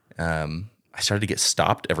I started to get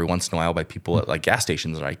stopped every once in a while by people at like gas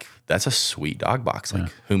stations. Like, that's a sweet dog box.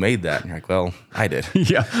 Like, who made that? And you're like, well, I did.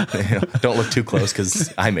 Yeah. You know, don't look too close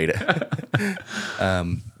because I made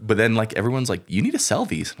it. But then like everyone's like, you need to sell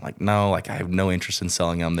these. I'm like, no, like I have no interest in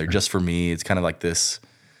selling them. They're just for me. It's kind of like this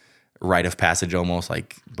rite of passage almost.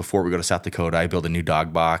 Like before we go to South Dakota, I build a new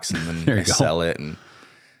dog box and then I sell it. And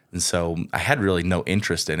so I had really no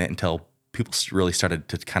interest in it until people really started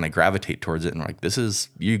to kind of gravitate towards it and like, this is,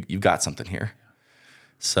 you've got something here.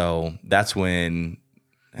 So that's when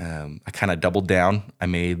I kind of doubled down. I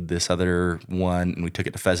made this other one and we took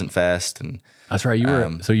it to Pheasant Fest. And that's right. You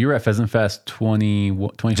were at Pheasant Fest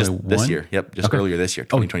 2021? Just this year. Yep. Just earlier this year,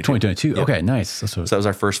 2022. 2022. Yep. Okay, nice. So that was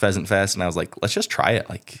our first Pheasant Fest. And I was like, let's just try it.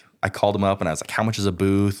 Like I called them up and I was like, how much is a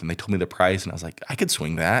booth? And they told me the price. And I was like, I could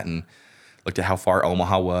swing that. And looked at how far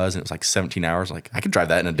Omaha was, and it was like 17 hours. Like, I could drive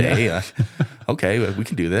that in a day. Yeah. Okay, we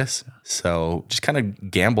can do this. So just kind of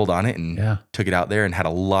gambled on it and took it out there and had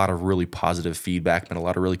a lot of really positive feedback, met a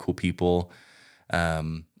lot of really cool people.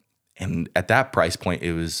 And at that price point,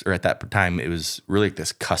 at that time, it was really like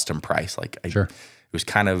this custom price. Like, it was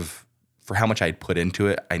kind of, for how much I had put into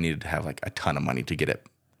it, I needed to have like a ton of money to get it,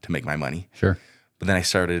 to make my money. Sure. But then I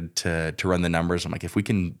started to run the numbers. I'm like, if we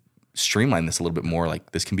can streamline this a little bit more,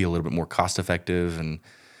 like this can be a little bit more cost effective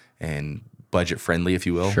and budget friendly, if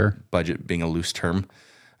you will. Sure. Budget being a loose term.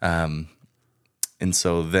 And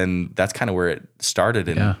so then that's kind of where it started.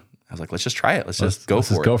 And I was like, let's just try it. Let's just go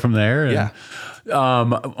for it. Go from there. And, I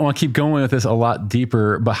want to keep going with this a lot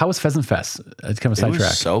deeper, but how was Pheasant Fest? It's kind of a sidetrack. It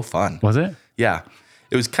was so fun. Was it? Yeah.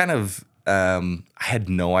 It was kind of, I had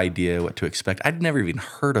no idea what to expect. I'd never even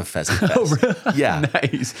heard of Pheasant Fest. Oh, really? Yeah.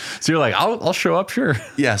 Nice. So you're like, I'll show up, sure.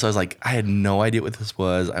 Yeah. So I was like, I had no idea what this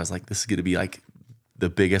was. I was like, this is going to be like the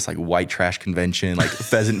biggest like white trash convention, like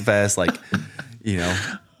Pheasant Fest, like, you know.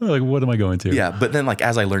 Like, what am I going to? Yeah. But then like,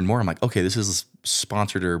 as I learned more, I'm like, okay, this is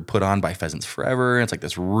sponsored or put on by Pheasants Forever. It's like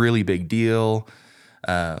this really big deal.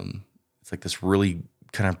 It's like this really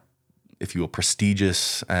kind of, if you will,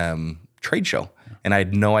 prestigious trade show. And I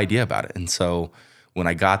had no idea about it. And so when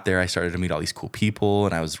I got there, I started to meet all these cool people,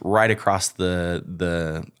 and I was right across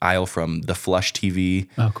the aisle from the Flush TV.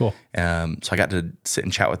 Oh, cool. So I got to sit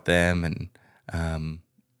and chat with them, and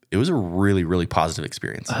it was a really, really positive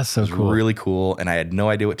experience. That's so cool. It was really cool, and I had no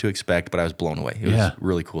idea what to expect, but I was blown away. It was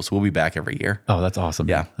really cool. So we'll be back every year. Oh, that's awesome.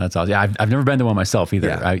 Yeah. That's awesome. Yeah, I've never been to one myself either.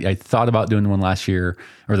 Yeah. I thought about doing one last year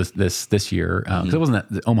or this year because it wasn't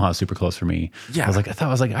that Omaha's super close for me. Yeah. I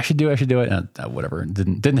was like, I should do it. And, whatever. It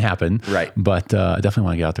didn't happen. Right. But I definitely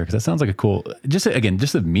want to get out there because that sounds like a cool, just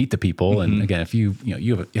to meet the people. And again, if you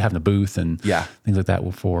have a booth and things like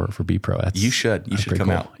that for BPro, you should come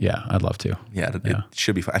out. Yeah, I'd love to. Yeah, it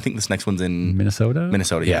should be fun. think this next one's in Minnesota.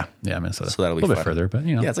 Yeah. Yeah, Minnesota. So that'll be a little fun. bit further, but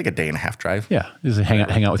Yeah, it's like a day and a half drive. Yeah, just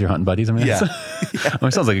hang out with your hunting buddies. I mean, Yeah.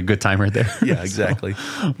 it sounds like a good time right there. Yeah, exactly.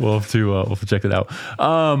 So we'll have to check it out.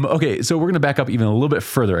 Okay, so we're gonna back up even a little bit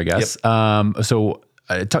further, I guess.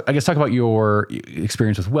 Talk about your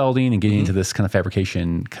experience with welding and getting into this kind of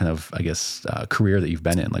fabrication kind of, I guess, career that you've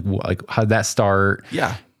been in. Like how did that start?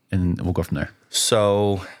 Yeah. And we'll go from there.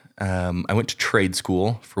 So I went to trade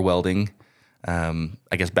school for welding. I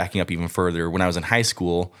guess backing up even further, when I was in high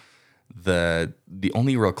school, the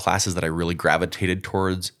only real classes that I really gravitated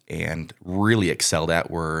towards and really excelled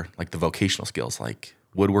at were like the vocational skills, like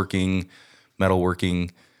woodworking,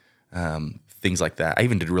 metalworking, things like that. I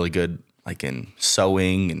even did really good like in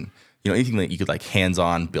sewing and, anything that you could like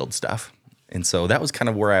hands-on build stuff. And so that was kind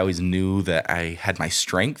of where I always knew that I had my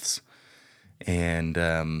strengths. And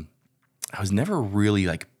I was never really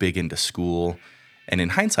like big into school. And in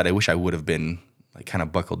hindsight, I wish I would have been like kind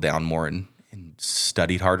of buckled down more and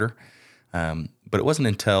studied harder. But it wasn't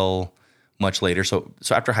until much later. So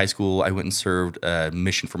after high school, I went and served a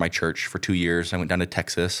mission for my church for 2 years. I went down to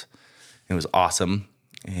Texas. It was awesome.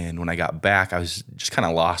 And when I got back, I was just kind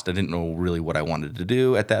of lost. I didn't know really what I wanted to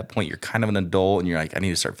do. At that point, you're kind of an adult and you're like, I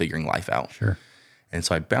need to start figuring life out. Sure. And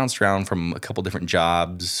so I bounced around from a couple different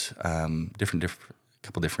jobs,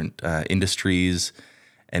 couple different industries.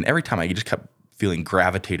 And every time I just kept feeling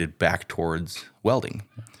gravitated back towards welding.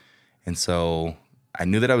 And so I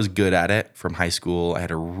knew that I was good at it from high school. I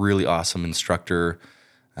had a really awesome instructor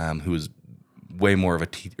who was way more of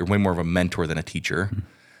a mentor than a teacher.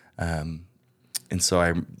 And so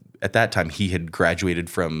at that time, he had graduated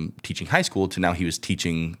from teaching high school to now he was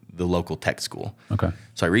teaching the local tech school. Okay.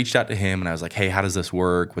 So I reached out to him and I was like, hey, how does this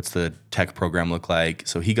work? What's the tech program look like?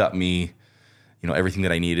 So he got me, everything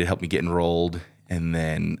that I needed, helped me get enrolled. And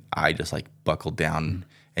then I just like buckled down.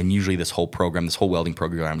 And usually this whole welding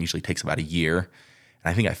program usually takes about a year.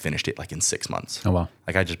 And I think I finished it like in 6 months. Oh, wow.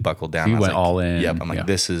 Like I just buckled down. So you went like, all in. Yep. I'm like,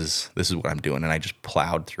 this is what I'm doing. And I just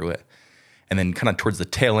plowed through it. And then kind of towards the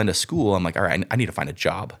tail end of school, I'm like, all right, I need to find a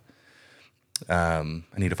job. I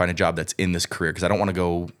need to find a job that's in this career because I don't want to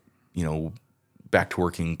go, back to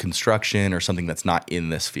working construction or something that's not in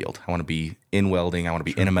this field. I want to be in welding. I want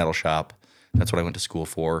to be in a metal shop. That's what I went to school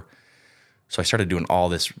for. So I started doing all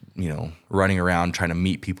this, running around, trying to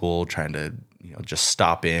meet people, trying to, just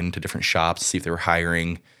stop in to different shops, see if they were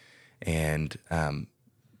hiring. And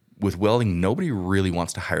with welding, nobody really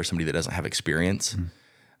wants to hire somebody that doesn't have experience.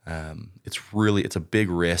 It's a big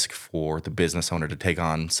risk for the business owner to take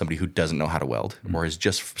on somebody who doesn't know how to weld or is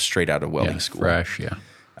just straight out of welding school. Fresh, yeah.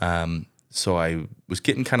 So I was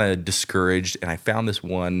getting kind of discouraged, and I found this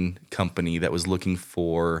one company that was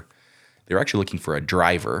they were actually looking for a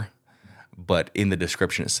driver, but in the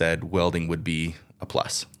description it said welding would be a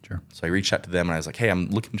plus. Sure. So I reached out to them and I was like, hey, I'm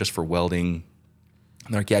looking just for welding.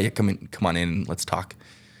 And they're like, yeah, come on in, let's talk.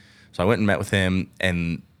 So I went and met with him,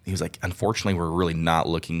 and he was like, unfortunately, we're really not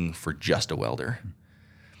looking for just a welder.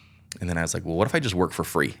 And then I was like, well, what if I just work for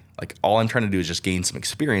free? Like, all I'm trying to do is just gain some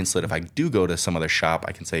experience so that if I do go to some other shop,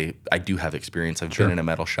 I can say I do have experience. I've been in a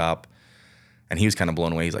metal shop. And he was kind of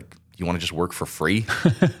blown away. He's like, you want to just work for free?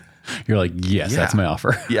 You're like, yes, that's my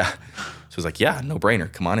offer. Yeah. So I was like, yeah, no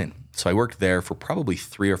brainer. Come on in. So I worked there for probably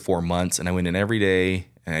 3 or 4 months, and I went in every day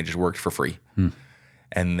and I just worked for free.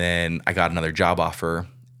 And then I got another job offer,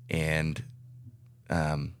 and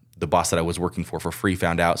the boss that I was working for free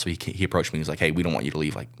found out. So he approached me. He was like, hey, we don't want you to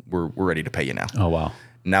leave. Like, we're ready to pay you now. Oh, wow.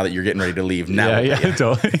 Now that you're getting ready to leave, now we'll pay you.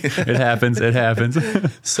 Totally. It happens.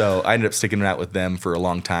 So I ended up sticking out with them for a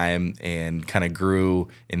long time and kind of grew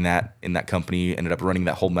in that company, ended up running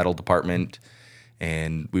that whole metal department.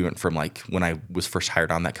 And we went from like, when I was first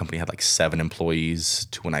hired on, that company had like 7 employees,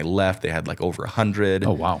 to when I left, they had like over 100.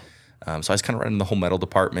 Oh, wow. So I was kind of running the whole metal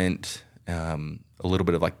department, a little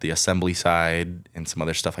bit of like the assembly side and some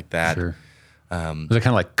other stuff like that. Sure. Was it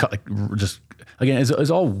kind of like just, again,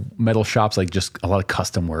 is all metal shops like just a lot of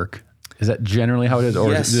custom work? Is that generally how it is?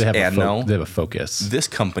 Or yes, do they have no. They have a focus? This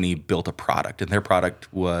company built a product, and their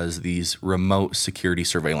product was these remote security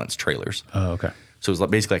surveillance trailers. Oh, okay. So it was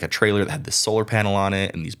basically like a trailer that had this solar panel on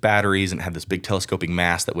it and these batteries, and it had this big telescoping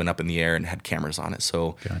mast that went up in the air and had cameras on it.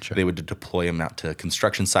 So they would deploy them out to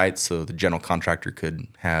construction sites so the general contractor could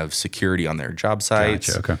have security on their job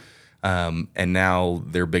sites. Gotcha, okay. And now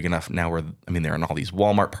they're big enough now where, they're in all these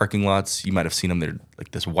Walmart parking lots. You might have seen them. They're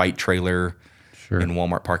like this white trailer in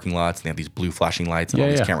Walmart parking lots, and they have these blue flashing lights and all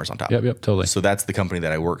these cameras on top. Yep, totally. So that's the company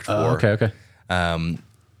that I worked for. Okay.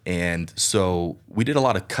 And so we did a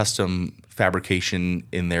lot of custom fabrication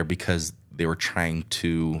in there because they were trying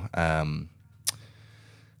to,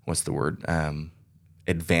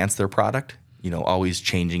 advance their product. always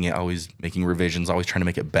changing it, always making revisions, always trying to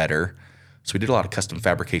make it better. So we did a lot of custom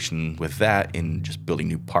fabrication with that in just building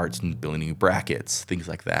new parts and building new brackets, things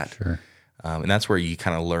like that. Sure. And that's where you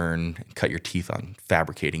kind of learn and cut your teeth on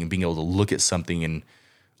fabricating and being able to look at something and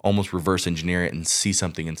almost reverse engineer it and see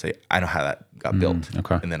something and say, I know how that got built.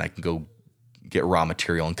 Okay. And then I can go get raw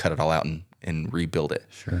material and cut it all out and rebuild it.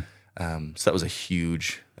 Sure. So that was a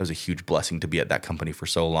huge blessing to be at that company for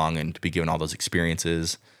so long and to be given all those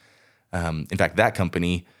experiences. In fact, that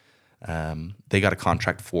company, they got a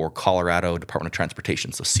contract for Colorado Department of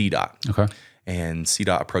Transportation, so CDOT. Okay. And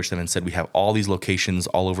CDOT approached them and said, we have all these locations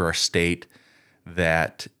all over our state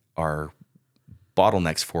that are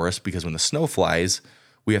bottlenecks for us because when the snow flies,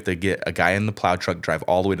 we have to get a guy in the plow truck, drive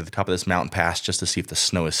all the way to the top of this mountain pass just to see if the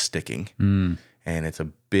snow is sticking. And it's a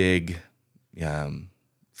big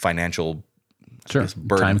financial burden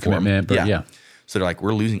time commitment, but yeah. So they're like,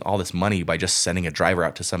 we're losing all this money by just sending a driver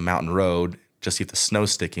out to some mountain road just see if the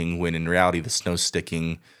snow's sticking, when in reality the snow's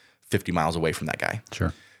sticking 50 miles away from that guy.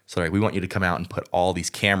 Sure. So they're like, we want you to come out and put all these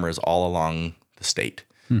cameras all along the state,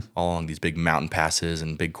 all along these big mountain passes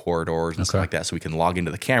and big corridors and stuff like that, so we can log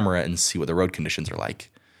into the camera and see what the road conditions are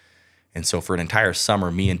like. And so for an entire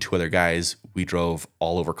summer, me and two other guys, we drove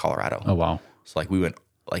all over Colorado. Oh, wow. So like we went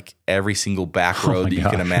like every single back road that you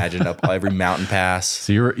can imagine, up every mountain pass.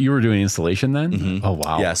 So you were doing installation then? Mm-hmm. Oh,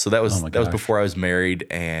 wow. Yeah. So that was before I was married,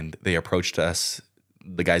 and they approached us,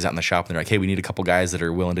 the guys out in the shop, and they're like, hey, we need a couple guys that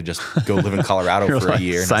are willing to just go live in Colorado for a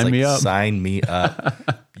year. And Sign me up. Sign me up.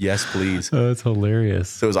 Yes, please. Oh, that's hilarious.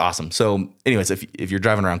 So it was awesome. So anyways, if you're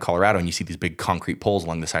driving around Colorado and you see these big concrete poles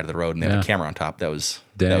along the side of the road and they have a camera on top, that was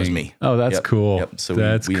me. Oh, that's cool. Yep. So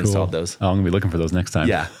we installed those. Oh, I'm going to be looking for those next time.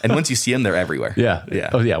 Yeah. And once you see them, they're everywhere. Yeah. Yeah.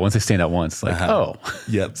 Oh, yeah. Once they stand out once, like,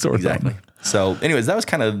 Yep. sort of exactly. So anyways, that was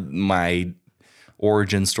kind of my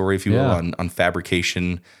origin story, if you will, on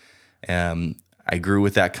fabrication. I grew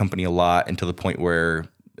with that company a lot, and to the point where,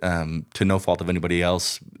 to no fault of anybody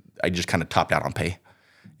else, I just kind of topped out on pay,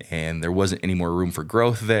 and there wasn't any more room for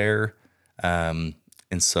growth there. And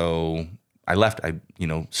so I left.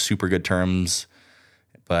 Super good terms,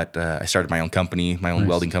 but I started my own company, my own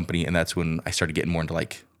welding company, and that's when I started getting more into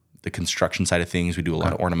like the construction side of things. We do a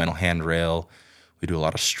lot of ornamental handrail, we do a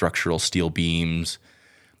lot of structural steel beams,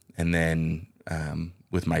 and then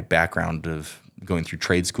with my background of going through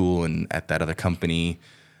trade school and at that other company,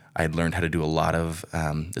 I had learned how to do a lot of,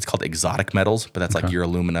 it's called exotic metals, but that's like your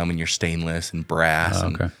aluminum and your stainless and brass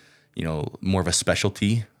and, more of a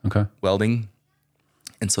specialty welding.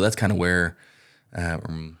 And so that's kind of where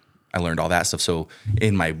I learned all that stuff. So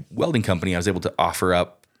in my welding company, I was able to offer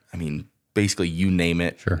up, basically you name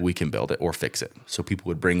it, we can build it or fix it. So people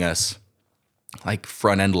would bring us like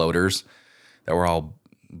front end loaders that were all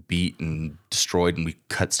beat and destroyed, and we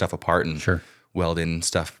cut stuff apart and weld in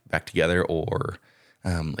stuff back together, or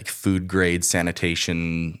like food grade sanitary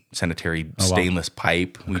stainless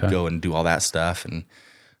pipe. We'd go and do all that stuff,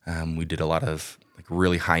 and we did a lot of like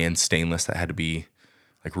really high end stainless that had to be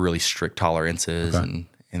like really strict tolerances and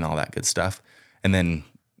all that good stuff. And then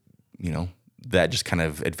that just kind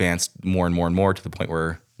of advanced more and more and more to the point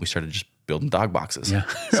where we started just building dog boxes. Yeah,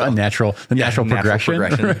 so, natural progression.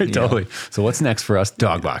 Right, totally. So what's next for us?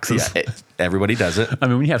 Dog boxes. Yeah, everybody does it.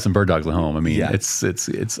 When you have some bird dogs at home,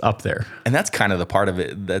 it's up there. And that's kind of the part of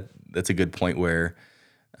it that's a good point where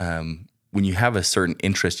when you have a certain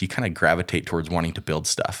interest, you kind of gravitate towards wanting to build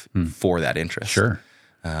stuff for that interest. Sure.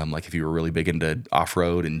 Like if you were really big into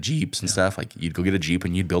off-road and Jeeps and stuff, like you'd go get a Jeep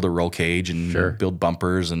and you'd build a roll cage and build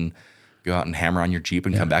bumpers and go out and hammer on your Jeep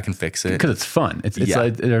and come back and fix it. Because it's fun. It's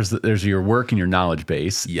like there's your work and your knowledge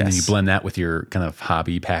base. Yes. And then you blend that with your kind of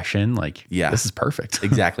hobby passion. Like, this is perfect.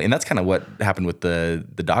 Exactly. And that's kind of what happened with the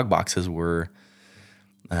dog boxes were,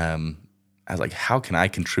 I was like, how can I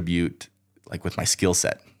contribute like with my skill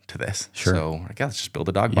set to this? Sure. So let's just build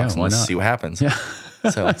a dog box and let's see what happens. Yeah.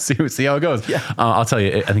 So see how it goes. Yeah. I'll tell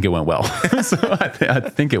you, I think it went well. So I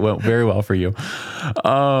think it went very well for you.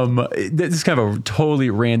 This is kind of a totally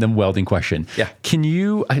random welding question. Yeah. Can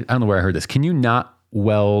you, I don't know where I heard this, can you not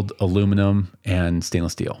weld aluminum and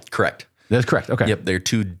stainless steel? Correct. That's correct. Okay. Yep. They're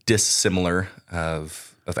two dissimilar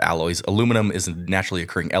of alloys. Aluminum is a naturally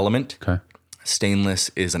occurring element. Okay. Stainless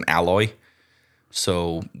is an alloy.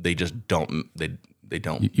 So they just don't, they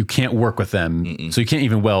don't. You can't work with them. Mm-mm. So you can't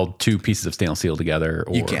even weld two pieces of stainless steel together.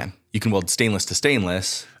 Or... You can. You can weld stainless to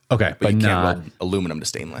stainless. Okay, but you can't weld aluminum to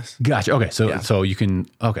stainless. Gotcha. Okay, so you can.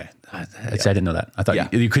 Okay, I didn't know that. I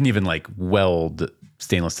thought you couldn't even like weld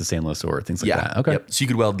stainless to stainless or things like that. Okay. Yep. So you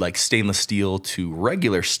could weld like stainless steel to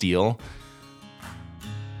regular steel.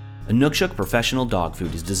 Inukshuk Professional Dog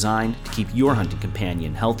Food is designed to keep your hunting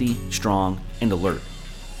companion healthy, strong, and alert.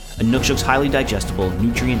 Inukshuk's highly digestible,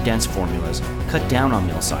 nutrient-dense formulas cut down on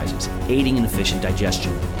meal sizes, aiding in efficient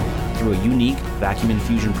digestion. Through a unique vacuum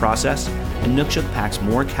infusion process, Inukshuk packs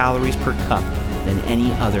more calories per cup than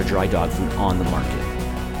any other dry dog food on the market.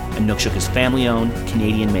 Inukshuk is family-owned,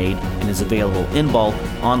 Canadian-made, and is available in bulk,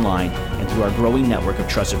 online, and through our growing network of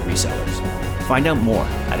trusted resellers. Find out more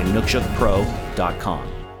at inukshukpro.com.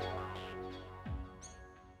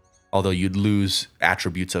 Although you'd lose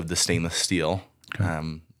attributes of the stainless steel,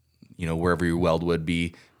 wherever your weld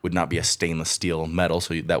would not be a stainless steel metal,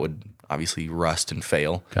 so that would obviously rust and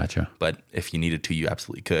fail. Gotcha. But if you needed to, you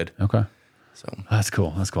absolutely could. Okay. So that's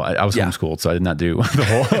cool. That's cool. I was homeschooled, so I did not do the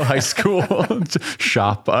whole high school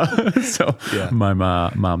shop. My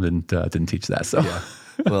mom didn't teach that. So,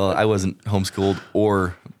 well, I wasn't homeschooled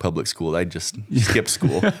or public schooled. I just skipped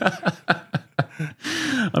school. I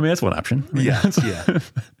mean, that's one option. Yeah.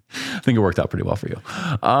 I think it worked out pretty well for you.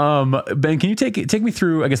 Ben, can you take me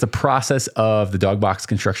through, I guess, the process of the dog box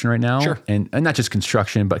construction right now? Sure. And not just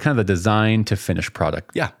construction, but kind of the design to finished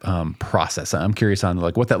product process. I'm curious on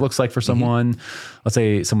like what that looks like for someone. Let's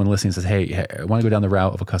say someone listening says, hey, I want to go down the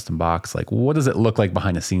route of a custom box. Like, what does it look like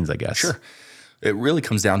behind the scenes, I guess? Sure. It really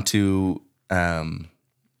comes down to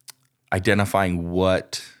identifying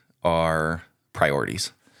what are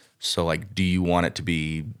priorities. So like, do you want it to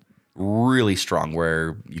be really strong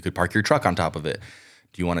where you could park your truck on top of it?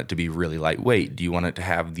 Do you want it to be really lightweight? Do you want it to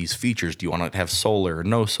have these features? Do you want it to have solar or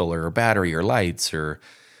no solar or battery or lights or,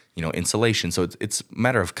 insulation? So it's a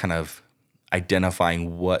matter of kind of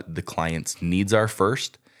identifying what the client's needs are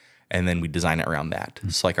first, and then we design it around that.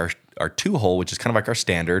 So like our two-hole, which is kind of like our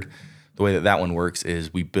standard, the way that one works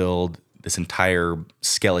is we build this entire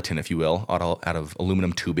skeleton, if you will, out of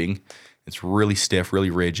aluminum tubing. It's really stiff,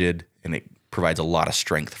 really rigid, and it provides a lot of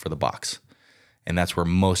strength for the box. And that's where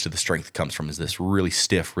most of the strength comes from, is this really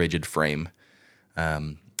stiff, rigid frame.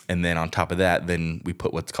 And then on top of that, then we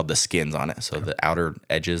put what's called the skins on it. So the outer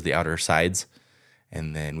edges, the outer sides.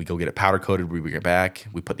 And then we go get it powder coated, we bring it back,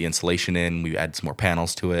 we put the insulation in, we add some more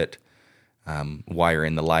panels to it, wire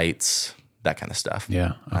in the lights, that kind of stuff.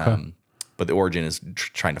 Yeah. Okay. But the origin is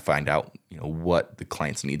trying to find out, what the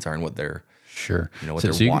client's needs are and what they're what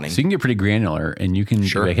they're wanting. So you can get pretty granular, and you can be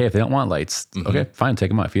like, hey, if they don't want lights, okay, fine, take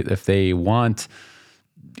them out. If they want,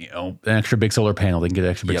 an extra big solar panel, they can get an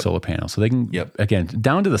extra big solar panel. So they can, again,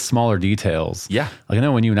 down to the smaller details. Yeah. Like I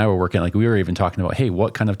know when you and I were working, like we were even talking about, hey,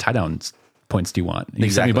 what kind of tie downs points do you want? You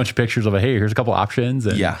sent me a bunch of pictures of hey, here's a couple options.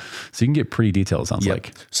 And so you can get pretty detailed, it sounds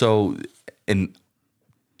like. So, and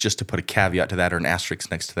just to put a caveat to that or an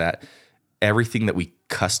asterisk next to that, everything that we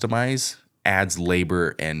customize adds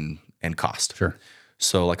labor and cost. Sure.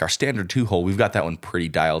 So like our standard two-hole, we've got that one pretty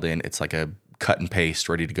dialed in. It's like a cut and paste,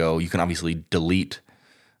 ready to go. You can obviously delete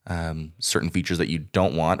certain features that you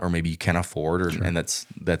don't want or maybe you can't afford, and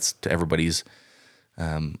that's to everybody's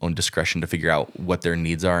own discretion to figure out what their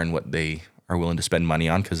needs are and what they are willing to spend money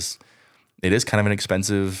on, because it is kind of an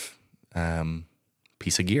expensive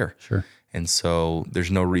piece of gear. Sure. And so there's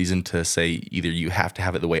no reason to say either you have to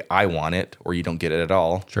have it the way I want it or you don't get it at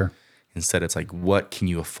all. Sure. Instead, it's like, what can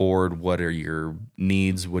you afford? What are your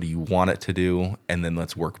needs? What do you want it to do? And then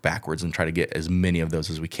let's work backwards and try to get as many of those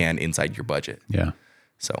as we can inside your budget. Yeah.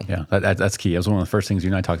 So that's key. It was one of the first things you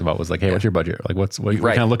and I talked about was like, hey, what's your budget? Like what we're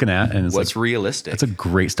kind of looking at, and it's what's realistic. That's a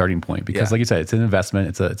great starting point because, like you said, it's an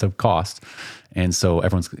investment. It's a cost, and so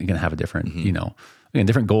everyone's going to have a different,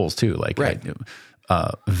 different goals too. Like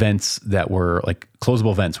vents that were like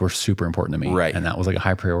closable vents were super important to me, right? And that was like a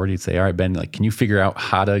high priority to say, all right, Ben, like, can you figure out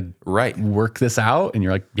how to work this out? And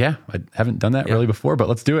you're like, yeah, I haven't done that really before, but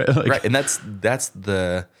let's do it. Right, and that's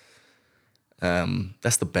the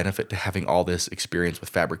benefit to having all this experience with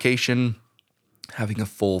fabrication, having a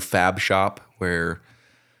full fab shop where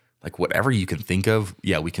like whatever you can think of,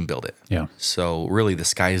 we can build it. Yeah. So really the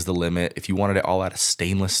sky is the limit. If you wanted it all out of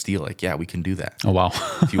stainless steel, like, we can do that. Oh, wow.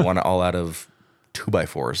 If you want it all out of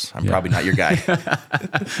 2x4s, I'm probably not your guy.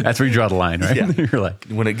 That's where you draw the line, right? Yeah. You're like,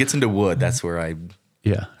 when it gets into wood, that's where I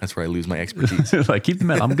lose my expertise. Like, keep the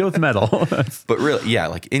metal. I'm good with metal. But really,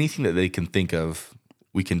 like anything that they can think of,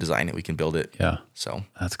 we can design it, we can build it. Yeah. So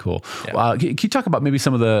that's cool. Yeah. Can you talk about maybe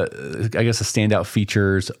some of the, I guess, the standout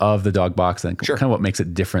features of the dog box and kind of what makes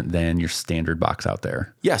it different than your standard box out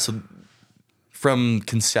there? Yeah. So from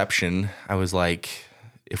conception, I was like,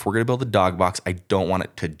 if we're going to build a dog box, I don't want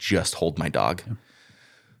it to just hold my dog.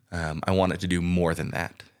 I want it to do more than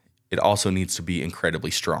that. It also needs to be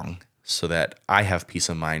incredibly strong so that I have peace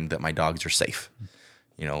of mind that my dogs are safe.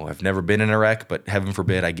 I've never been in a wreck, but heaven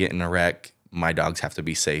forbid I get in a wreck, my dogs have to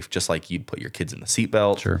be safe, just like you'd put your kids in the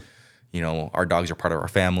seatbelt. Sure. Our dogs are part of our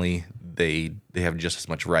family. They have just as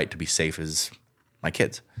much right to be safe as my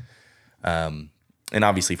kids. And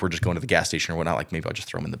obviously, if we're just going to the gas station or whatnot, like maybe I'll just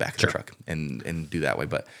throw them in the back of the truck and do that way.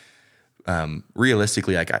 But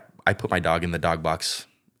realistically, like I put my dog in the dog box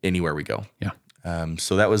anywhere we go. Yeah.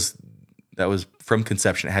 So that was from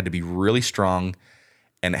conception. It had to be really strong,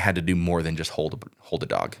 and it had to do more than just hold a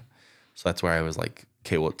dog. So that's why I was like,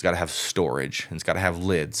 okay, well, it's got to have storage, and it's got to have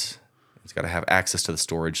lids. It's got to have access to the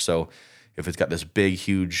storage. So if it's got this big,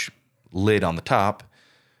 huge lid on the top,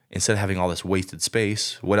 instead of having all this wasted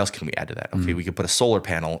space, what else can we add to that? Okay, we could put a solar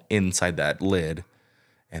panel inside that lid.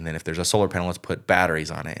 And then if there's a solar panel, let's put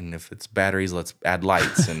batteries on it. And if it's batteries, let's add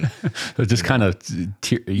lights. And it just kind of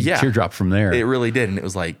teardrop from there. It really did. And it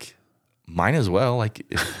was like, mine as well. Like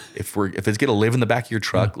if it's going to live in the back of your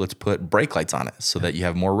truck, let's put brake lights on it so that you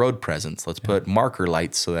have more road presence. Let's put marker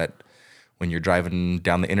lights so that when you're driving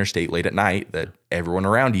down the interstate late at night, that everyone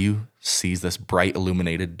around you sees this bright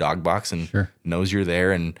illuminated dog box and knows you're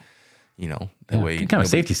there. And, that way. Kind of a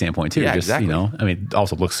safety standpoint too. Yeah, just, exactly. I mean, it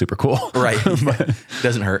also looks super cool. Right.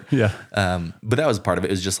 Doesn't hurt. Yeah. But that was part of it.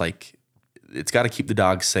 It was just like, it's got to keep the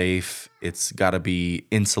dog safe. It's got to be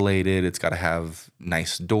insulated. It's got to have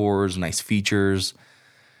nice doors, nice features.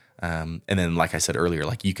 And then, like I said earlier,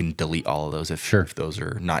 like you can delete all of those if those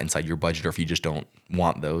are not inside your budget or if you just don't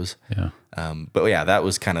want those. Yeah. But yeah, that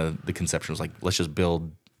was kind of the conception was like, let's just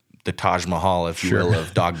build the Taj Mahal, if you will,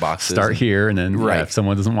 of dog boxes. Start here, and then if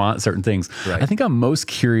someone doesn't want certain things. Right. I think I'm most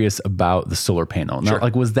curious about the solar panel. Now,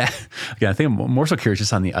 like, was that, again, I think I'm more so curious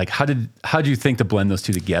just on the, like, how did you think to blend those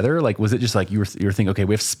two together? Like, was it just like you were thinking, okay,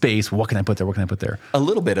 we have space, what can I put there? What can I put there? A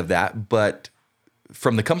little bit of that, but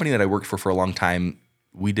from the company that I worked for a long time,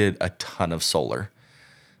 we did a ton of solar.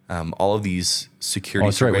 All of these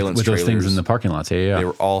security surveillance with trailers, those things in the parking lots. Yeah. They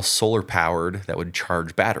were all solar powered that would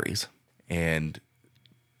charge batteries. And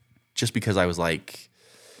just because I was like,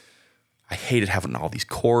 I hated having all these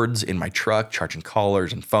cords in my truck, charging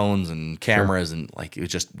collars and phones and cameras. And like, it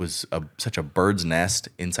just was such a bird's nest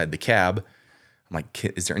inside the cab. I'm like,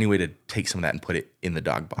 is there any way to take some of that and put it in the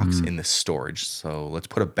dog box, in this storage? So let's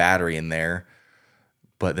put a battery in there,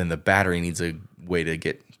 but then the battery needs a way to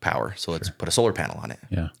get power. So let's put a solar panel on it.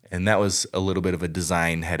 Yeah. And that was a little bit of a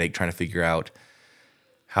design headache, trying to figure out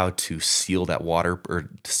how to seal that water or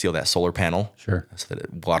to seal that solar panel, so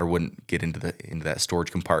that water wouldn't get into that storage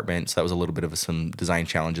compartment. So that was a little bit of some design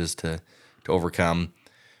challenges to overcome.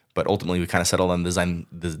 But ultimately, we kind of settled on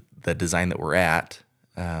the design that we're at,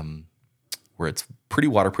 where it's pretty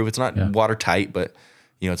waterproof. It's not watertight, but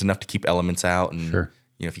it's enough to keep elements out. And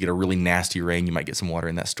if you get a really nasty rain, you might get some water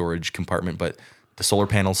in that storage compartment. But the solar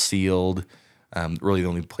panel's sealed. Really, the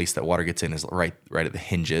only place that water gets in is right at the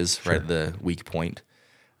hinges, right at the weak point.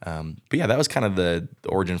 But yeah, that was kind of the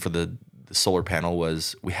origin for the solar panel.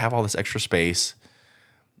 Was we have all this extra space,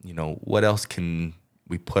 what else can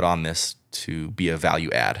we put on this to be a value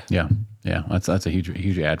add? Yeah. That's a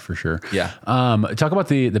huge add for sure. Yeah. Talk about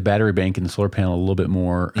the battery bank and the solar panel a little bit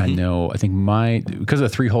more. I think because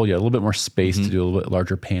of the 3-hole, you have a little bit more space to do a little bit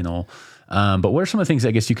larger panel. But what are some of the things I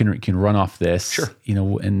guess you can run off this? Sure.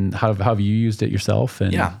 And how have you used it yourself?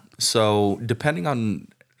 And So depending on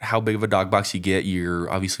how big of a dog box you get, you're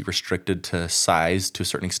obviously restricted to size to a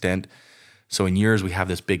certain extent. So in yours, we have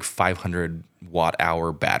this big 500 watt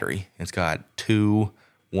hour battery. It's got two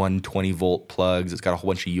 120 volt plugs. It's got a whole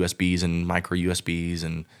bunch of USBs and micro USBs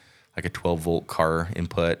and like a 12 volt car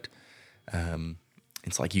input.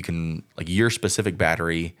 It's like you can, like your specific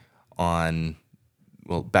battery on,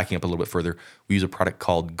 well, backing up a little bit further, we use a product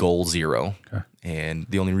called Goal Zero. Okay. And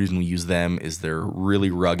the only reason we use them is they're really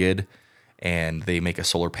rugged, and they make a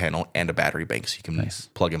solar panel and a battery bank, so you can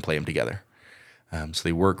plug and play them together. So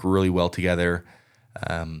they work really well together.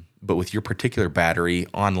 But with your particular battery,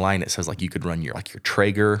 online it says like you could run your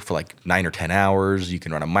Traeger for like 9 or 10 hours. You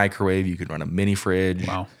can run a microwave. You can run a mini fridge.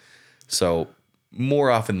 Wow. So more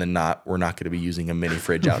often than not, we're not going to be using a mini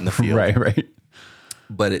fridge out in the field. Right.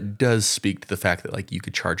 But it does speak to the fact that like you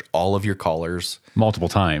could charge all of your collars multiple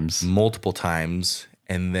times,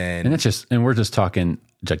 and then we're just talking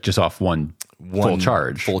just off one full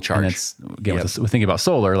charge. And it's, again, we're thinking about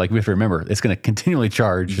solar, like we have to remember it's going to continually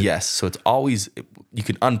charge. Yes. So it's always, you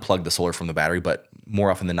can unplug the solar from the battery, but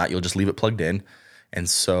more often than not, you'll just leave it plugged in. And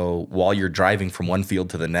so while you're driving from one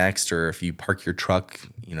field to the next, or if you park your truck,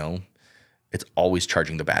 it's always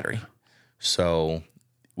charging the battery. So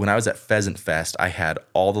when I was at Pheasant Fest, I had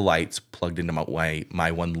all the lights plugged into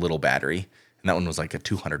my one little battery. And that one was like a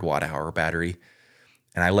 200 watt hour battery.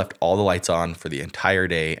 And I left all the lights on for the entire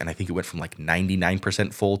day. And I think it went from like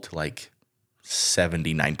 99% full to like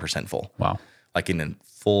 79% full. Wow. Like in a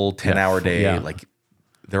full 10-hour day, like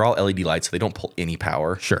they're all LED lights, so they don't pull any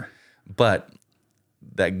power. Sure. But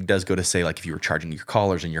that does go to say, like, if you were charging your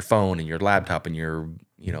collars and your phone and your laptop and your,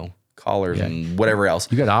 collars and whatever else.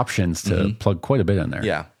 You got options to plug quite a bit in there.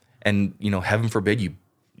 Yeah. And, heaven forbid you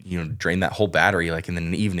drain that whole battery, like in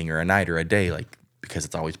an evening or a night or a day, like, because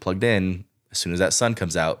it's always plugged in. As soon as that sun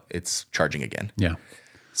comes out, it's charging again. Yeah.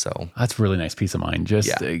 So that's really nice peace of mind.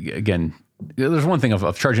 Just again, there's one thing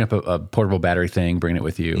of charging up a portable battery thing, bringing it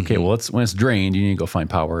with you. Okay, well, when it's drained, you need to go find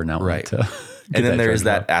power and outlet. Right. To and then there is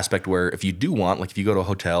that aspect where if you do want, like if you go to a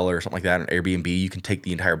hotel or something like that, an Airbnb, you can take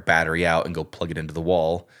the entire battery out and go plug it into the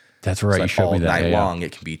wall. That's right. So you showed me that all night long,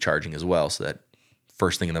 it can be charging as well. So that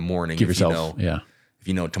first thing in the morning, give yourself,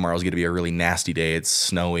 if tomorrow's going to be a really nasty day, it's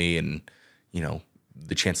snowy, and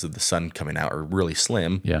the chances of the sun coming out are really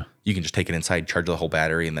slim. Yeah, you can just take it inside, charge the whole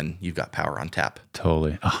battery, and then you've got power on tap.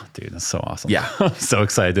 Totally. Oh, dude, that's so awesome. Yeah, I'm so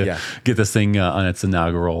excited to get this thing on its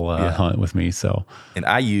inaugural hunt with me. So, and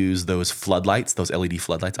I use those floodlights, those LED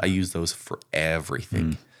floodlights. I use those for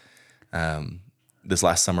everything. This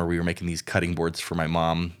last summer, we were making these cutting boards for my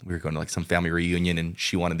mom. We were going to like some family reunion, and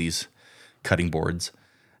she wanted these cutting boards.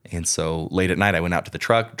 And so late at night, I went out to the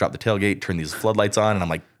truck, dropped the tailgate, turned these floodlights on, and I'm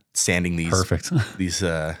like sanding these these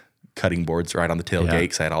cutting boards right on the tailgate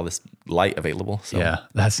because I had all this light available. So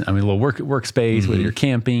that's a little workspace, whether you're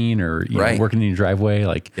camping or working in your driveway,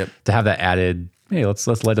 like to have that added. Hey, let's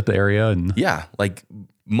light up the area and like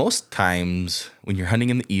most times when you're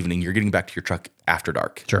hunting in the evening, you're getting back to your truck after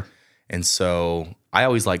dark. Sure. And so I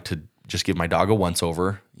always like to just give my dog a once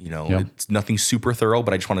over. It's nothing super thorough,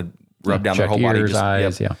 but I just want to rub down their whole body. Just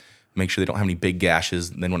eyes, make sure they don't have any big gashes.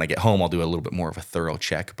 And then when I get home, I'll do a little bit more of a thorough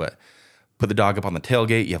check. But put the dog up on the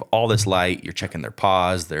tailgate. You have all this light. You're checking their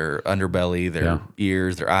paws, their underbelly, their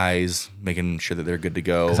ears, their eyes, making sure that they're good to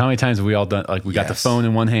go. Because how many times have we all done, like we got the phone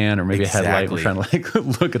in one hand or maybe a headlight. We're trying to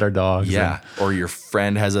look at our dogs. Yeah. Or your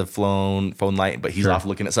friend has a phone light, but he's off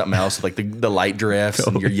looking at something else. Like the light drifts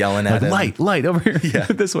and you're yelling at him. Light over here. Yeah.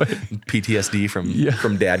 This way. PTSD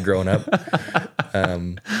from dad growing up.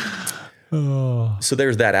 So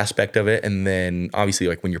there's that aspect of it. And then obviously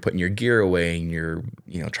like when you're putting your gear away and you're,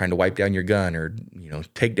 trying to wipe down your gun or,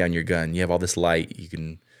 take down your gun, you have all this light. You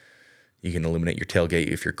can illuminate your tailgate.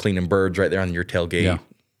 If you're cleaning birds right there on your tailgate,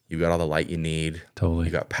 you've got all the light you need. Totally.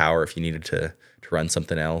 You got power if you needed to run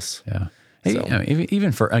something else. Yeah. Hey,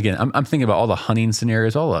 even for, again, I'm thinking about all the hunting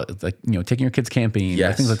scenarios, all the, taking your kids camping,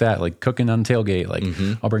 things like that, like cooking on tailgate. Like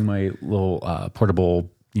I'll bring my little portable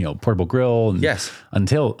grill and on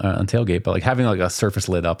tailgate, but like having like a surface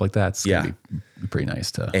lit up like that's gonna be pretty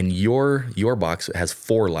nice to. And your box has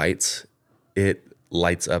 4 lights. It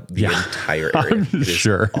lights up the entire area. I'm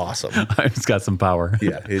sure. Awesome. It's got some power.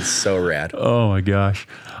 Yeah, it's so rad. Oh my gosh.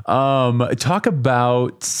 Talk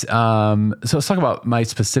about so let's talk about my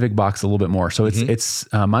specific box a little bit more. So it's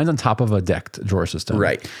mine's on top of a decked drawer system.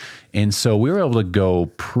 Right. And so we were able to go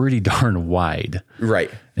pretty darn wide. Right.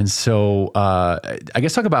 And so I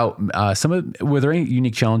guess talk about were there any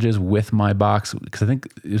unique challenges with my box? Because I think,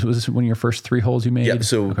 was this one of your first 3 holes you made? Yeah.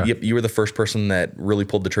 So you were the first person that really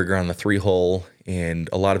pulled the trigger on the 3-hole, and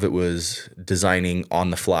a lot of it was designing on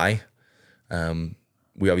the fly.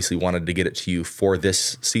 We obviously wanted to get it to you for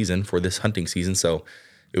this season, for this hunting season. So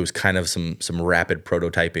it was kind of some rapid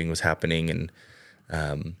prototyping was happening, and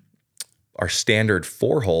our standard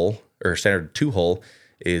 4-hole or standard 2-hole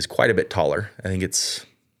is quite a bit taller. I think it's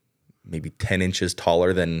maybe 10 inches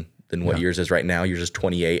taller than what yours is right now. Yours is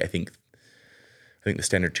 28. I think the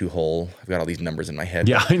standard 2-hole, I've got all these numbers in my head.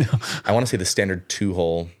 Yeah, I know. I want to say the standard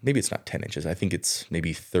 2-hole, maybe it's not 10 inches. I think it's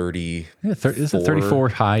maybe 30. Yeah, is it 34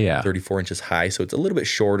 high? Yeah. 34 inches high. So it's a little bit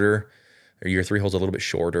shorter. Or your 3-hole's a little bit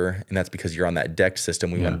shorter, and that's because you're on that decked system.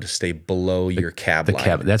 We wanted to stay below your cab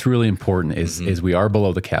line. That's really important. Is we are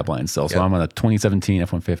below the cab line still. So I'm on a 2017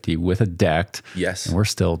 F-150 with a decked. Yes, and we're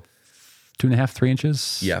still 2.5, 3 inches.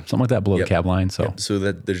 something like that below the cab line. So so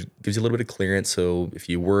that gives you a little bit of clearance. So if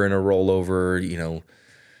you were in a rollover,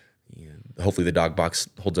 hopefully the dog box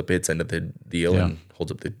holds up its end of the deal and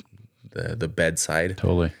holds up the bedside.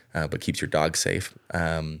 Totally, but keeps your dog safe.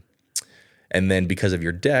 And then because of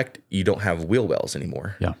your deck, you don't have wheel wells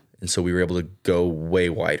anymore. Yeah. And so we were able to go way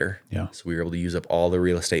wider. Yeah. So we were able to use up all the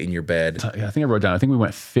real estate in your bed. I think I wrote down, I think we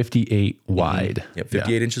went 58 wide. Yep,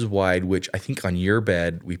 58 inches wide, which I think on your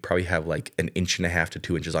bed, we probably have like 1.5 to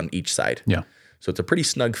 2 inches on each side. Yeah. So it's a pretty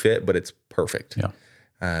snug fit, but it's perfect. Yeah.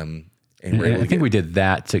 And I think we did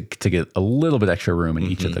that to get a little bit extra room in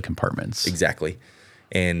each of the compartments. Exactly.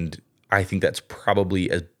 And I think that's probably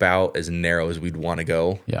about as narrow as we'd want to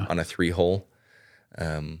go on a 3-hole.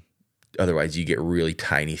 Otherwise, you get really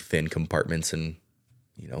tiny, thin compartments. And,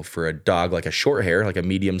 for a dog like a short hair, like a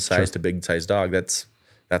medium-sized to big-sized dog, that's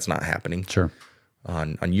not happening. Sure.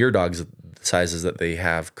 on your dogs, the sizes that they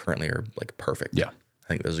have currently are like perfect. Yeah. I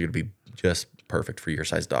think those are going to be just perfect for your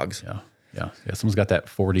size dogs. Yeah. Yeah. Someone's got that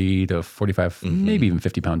 40 to 45, maybe even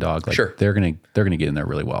 50-pound dog. Like Sure. They're going to get in there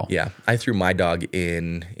really well. Yeah. I threw my dog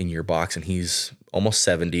in your box, and he's almost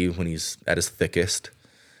 70 when he's at his thickest,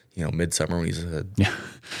 midsummer when he's a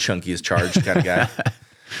chunky as charged kind of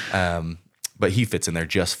guy. But he fits in there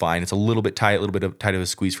just fine. It's a little bit tight, tight of a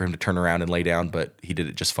squeeze for him to turn around and lay down, but he did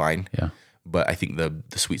it just fine. Yeah. But I think the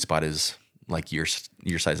sweet spot is like your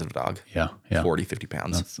size of a dog. Yeah. 40, 50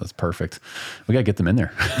 pounds. That's perfect. We got to get them in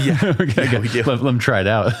there. Yeah. we do. Let them try it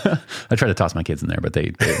out. I tried to toss my kids in there, but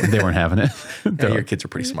they weren't having it. Your kids are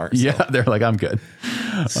pretty smart. So. Yeah. They're like, I'm good.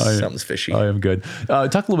 Something's fishy. I am good.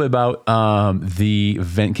 Talk a little bit about the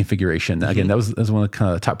vent configuration. Again, that was one of the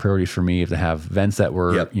kind of top priorities for me, to have vents that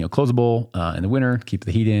were closable in the winter, keep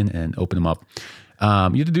the heat in, and open them up.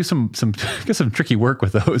 You had to do some tricky work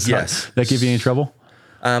with those. Yes. That give you any trouble?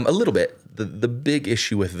 A little bit. The big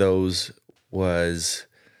issue with those was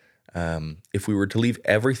if we were to leave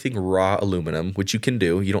everything raw aluminum, which you can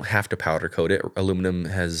do, you don't have to powder coat it. Aluminum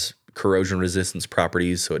has corrosion resistance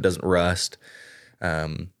properties, so it doesn't rust.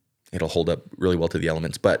 It'll hold up really well to the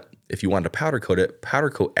elements. But if you wanted to powder coat it, powder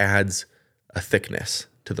coat adds a thickness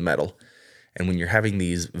to the metal. And when you're having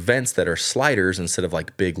these vents that are sliders instead of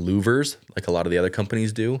like big louvers, like a lot of the other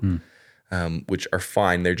companies do, which are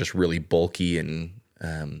fine, they're just really bulky and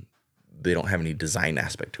they don't have any design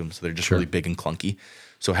aspect to them. So they're just really big and clunky.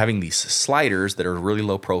 So having these sliders that are really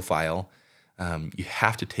low profile, you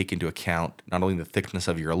have to take into account not only the thickness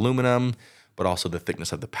of your aluminum, but also the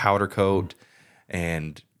thickness of the powder coat.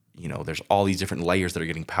 And, there's all these different layers that are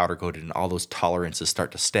getting powder coated, and all those tolerances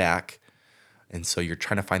start to stack. And so you're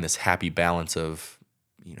trying to find this happy balance of,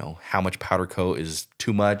 how much powder coat is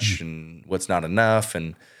too much and what's not enough.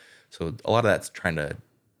 And so a lot of that's trying to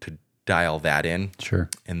dial that in. Sure.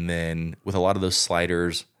 And then with a lot of those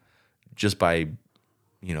sliders, just by,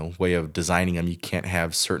 way of designing them, you can't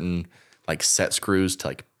have certain like set screws to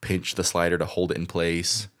like pinch the slider to hold it in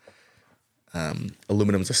place.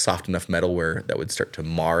 Aluminum is a soft enough metal where that would start to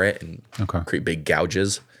mar it and create big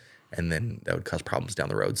gouges, and then that would cause problems down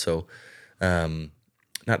the road. So,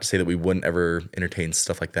 not to say that we wouldn't ever entertain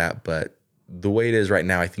stuff like that, but the way it is right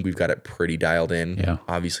now, I think we've got it pretty dialed in. Yeah.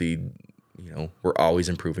 Obviously, we're always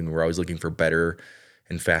improving. We're always looking for better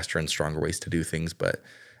and faster and stronger ways to do things. But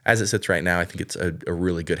as it sits right now, I think it's a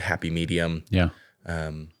really good happy medium. Yeah.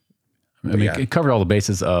 It covered all the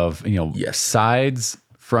bases of, sides,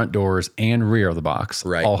 front doors, and rear of the box.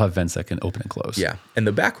 Right. All have vents that can open and close. Yeah. And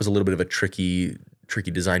the back was a little bit of a tricky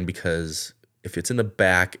design, because if it's in the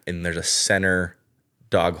back and there's a center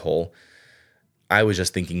dog hole, I was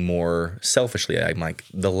just thinking more selfishly. I'm like,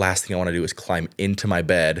 the last thing I want to do is climb into my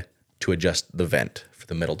bed to adjust the vent for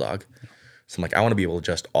the middle dog. So I'm like, I want to be able to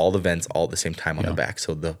adjust all the vents all at the same time on the back.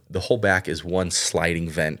 So the whole back is one sliding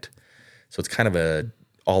vent. So it's kind of a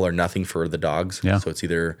all or nothing for the dogs. Yeah. So it's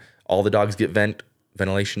either all the dogs get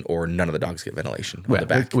ventilation or none of the dogs get ventilation on the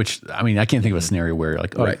back. Which, I can't think of a scenario where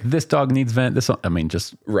like, this dog needs vent.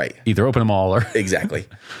 Just either open them all or. Exactly.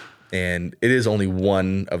 And it is only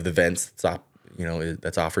one of the vents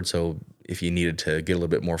that's offered. So if you needed to get a little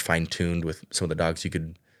bit more fine tuned with some of the dogs, you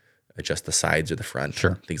could adjust the sides or the front,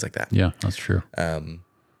 things like that. Yeah, that's true.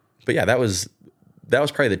 But yeah, that was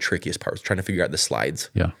probably the trickiest part, was trying to figure out the slides.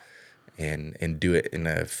 Yeah. And do it in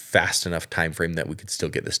a fast enough time frame that we could still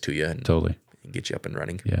get this to you and totally get you up and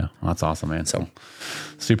running. Yeah, well, that's awesome, man. So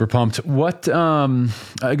super pumped. What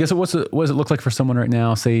I guess what does it look like for someone right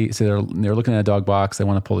now? Say they're looking at a dog box, they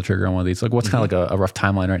want to pull the trigger on one of these. Like, what's kind of like a rough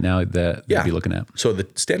timeline right now that they'd be looking at? So the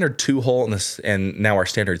standard 2-hole and now our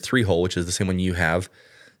standard 3-hole, which is the same one you have,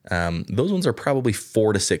 those ones are probably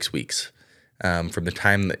 4 to 6 weeks from the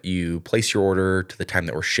time that you place your order to the time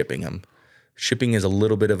that we're shipping them. Shipping is a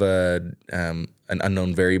little bit of an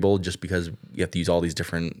unknown variable, just because you have to use all these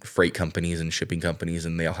different freight companies and shipping companies,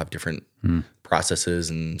 and they all have different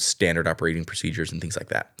processes and standard operating procedures and things like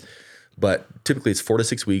that. But typically it's 4 to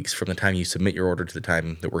 6 weeks from the time you submit your order to the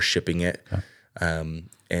time that we're shipping it. Okay.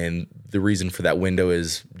 And the reason for that window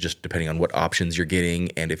is just depending on what options you're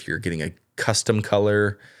getting, and if you're getting a custom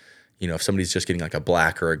color, if somebody's just getting like a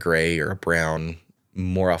black or a gray or a brown,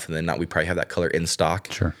 more often than not, we probably have that color in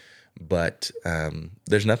stock. Sure. But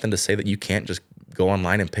there's nothing to say that you can't just go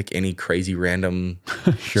online and pick any crazy random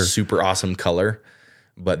super awesome color.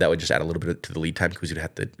 But that would just add a little bit to the lead time, because you'd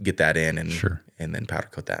have to get that in and then powder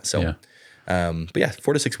coat that. So, but yeah,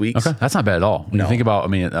 4 to 6 weeks. Okay, that's not bad at all. When you think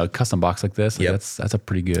about, a custom box like this, that's a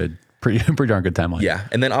pretty darn good timeline. Yeah,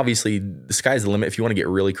 and then obviously the sky's the limit. If you want to get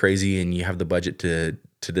really crazy and you have the budget to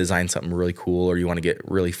design something really cool, or you want to get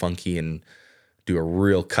really funky and do a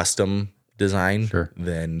real custom design, Sure.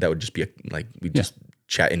 then that would just be we just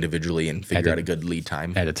chat individually and figure out a good lead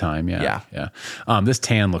time at a time. Yeah. Yeah. This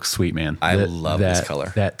tan looks sweet, man. I love this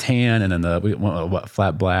color. That tan, and then what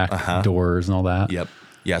flat black doors and all that. Yep.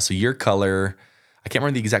 Yeah. So your color, I can't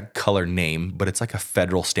remember the exact color name, but it's like a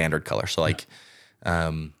federal standard color. So like,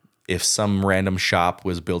 if some random shop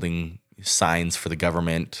was building signs for the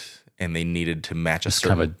government and they needed to match a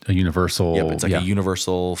certain, kind of a universal. Yep, it's like a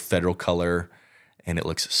universal federal color, and it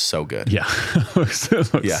looks so good. Yeah.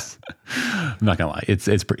 Yeah. I'm not gonna lie,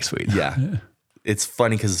 it's pretty sweet. Yeah. It's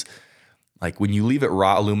funny because like when you leave it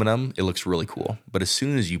raw aluminum, it looks really cool. But as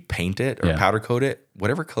soon as you paint it or powder coat it,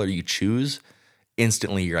 whatever color you choose,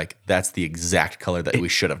 instantly you're like, that's the exact color that we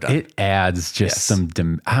should have done. It adds just some,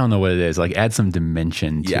 I don't know what it is, like add some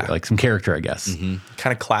dimension to it, like some character, I guess.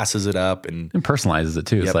 Kind of classes it up and personalizes it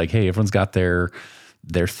too. It's like, hey, everyone's got their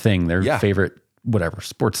thing, their favorite, whatever,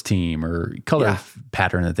 sports team or color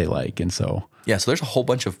pattern that they like. And so, so there's a whole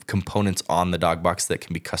bunch of components on the dog box that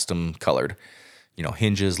can be custom colored. You know,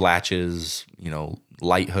 hinges, latches,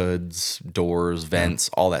 light hoods, doors, vents,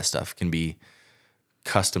 all that stuff can be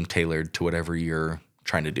custom tailored to whatever you're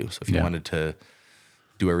trying to do. So if you wanted to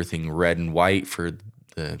do everything red and white for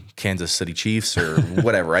the Kansas City Chiefs or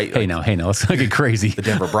whatever, right? hey, now, let's not get crazy. The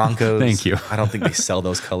Denver Broncos. Thank you. I don't think they sell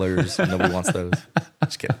those colors. Nobody wants those.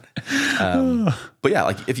 Just kidding. But yeah,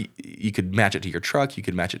 like if you could match it to your truck, you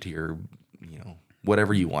could match it to your,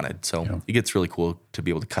 whatever you wanted. So it gets really cool to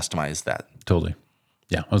be able to customize that. Totally.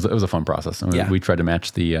 Yeah, it was a fun process. We tried to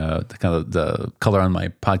match the kind of the color on my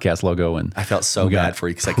podcast logo, and I felt so bad for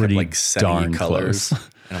you because I kept like sending you colors,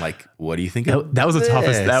 and I'm like, "What do you think?" That was the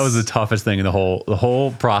toughest. That was the toughest thing in the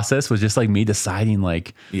whole process was just like me deciding,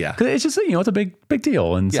 like, because it's just it's a big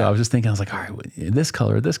deal, and so I was just thinking, I was like, all right, this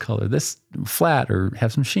color, this flat or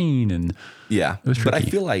have some sheen, and it was tricky. But I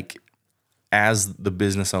feel like as the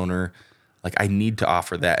business owner, like I need to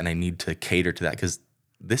offer that, and I need to cater to that because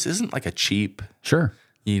this isn't like a cheap. Sure.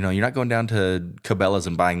 You're not going down to Cabela's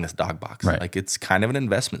and buying this dog box. Right. Like it's kind of an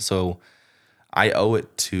investment. So I owe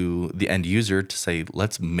it to the end user to say,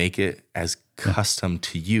 let's make it as custom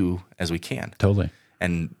to you as we can. Totally.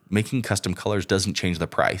 And making custom colors doesn't change the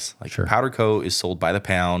price. Like powder coat is sold by the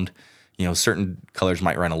pound. Certain colors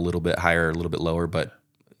might run a little bit higher, a little bit lower, but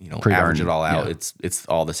average it all out, it's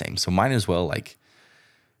all the same. So mine as well, like,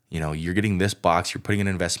 you're getting this box, you're putting an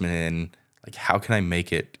investment in, like, how can I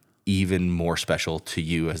make it even more special to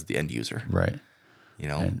you as the end user? Right.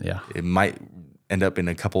 It might end up in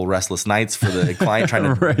a couple restless nights for the client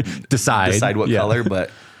trying to decide what color,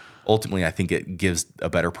 but ultimately I think it gives a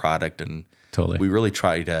better product. And we really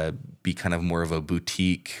try to be kind of more of a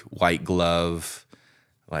boutique white glove.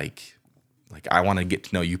 Like I want to get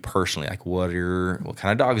to know you personally. Like what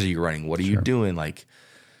kind of dogs are you running? What are you doing? Like,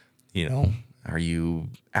 are you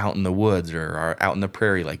out in the woods or are out in the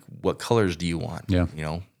prairie? Like what colors do you want?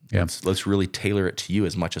 Let's really tailor it to you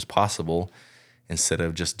as much as possible instead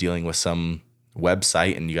of just dealing with some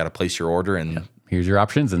website and you got to place your order and here's your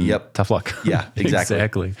options and tough luck. Yeah,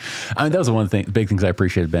 exactly. I mean, that was the one thing, big things I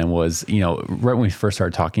appreciated, Ben, was, right when we first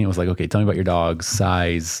started talking, it was like, okay, tell me about your dog's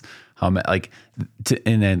size, and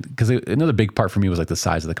then, because another big part for me was like the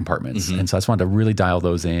size of the compartments. And so I just wanted to really dial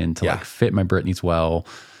those in to like fit my Brittany's well.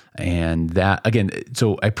 And that, again,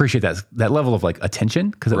 so I appreciate that level of like attention,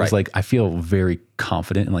 because it was like, I feel very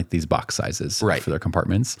confident in like these box sizes for their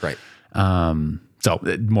compartments. Right. So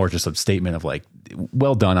more just a statement of like,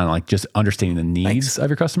 well done on like just understanding the needs of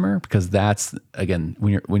your customer, because that's, again,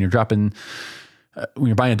 when you're dropping, when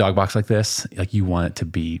you're buying a dog box like this, like you want it to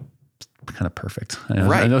be kind of perfect.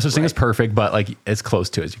 I know such thing as perfect, but like as close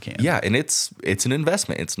to as you can. Yeah. And it's an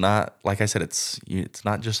investment. It's not, like I said, it's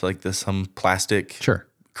not just like some plastic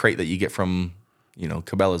crate that you get from,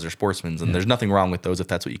 Cabela's or Sportsman's, and there's nothing wrong with those if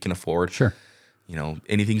that's what you can afford. Sure.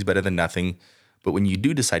 Anything's better than nothing. But when you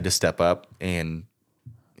do decide to step up and,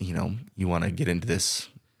 you want to get into this,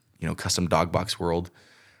 custom dog box world,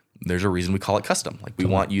 there's a reason we call it custom. Like we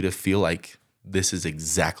want you to feel like this is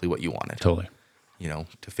exactly what you wanted. Totally.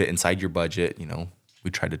 To fit inside your budget, we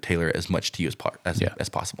try to tailor it as much to you as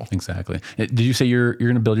possible. Exactly. Did you say you're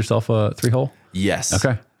going to build yourself a 3-hole? Yes.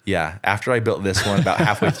 Okay. Yeah. After I built this one, about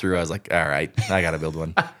halfway through, I was like, all right, I got to build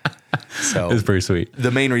one. So it's pretty sweet. The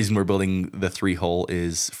main reason we're building the 3-hole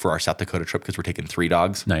is for our South Dakota trip, because we're taking 3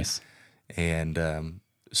 dogs. Nice. And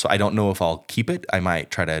so I don't know if I'll keep it. I might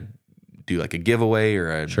try to do like a giveaway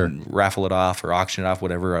or raffle it off or auction it off,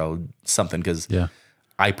 whatever, something, because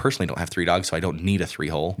I personally don't have 3 dogs, so I don't need a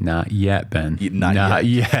 3-hole. Not yet, Ben. Not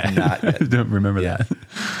yet. Not yet. Don't remember that.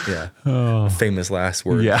 Yeah. Oh. Famous last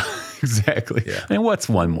word. Yeah, exactly. Yeah. And what's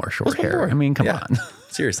one more short hair? more? I mean, come Yeah. on.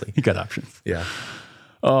 Seriously. You got options. Yeah.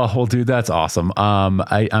 Oh, well, dude, that's awesome.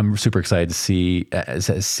 I'm super excited to see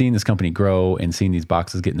seeing this company grow and seeing these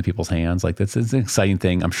boxes get into people's hands. Like it's an exciting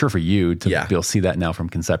thing. I'm sure for you to be able to see that now from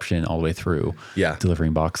conception all the way through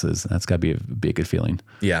delivering boxes. That's got to be a good feeling.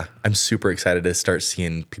 Yeah. I'm super excited to start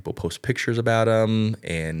seeing people post pictures about them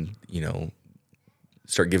and,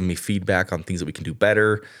 start giving me feedback on things that we can do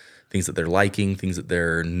better, things that they're liking, things that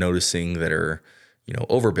they're noticing that are,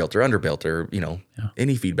 overbuilt or underbuilt or,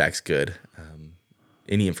 any feedback's good.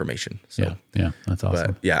 Any information. So, yeah, that's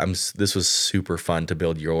awesome. But yeah, this was super fun to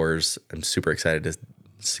build yours. I'm super excited to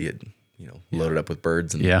see it, loaded up with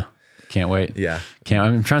birds. And can't wait. Yeah,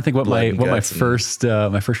 I'm trying to think what my first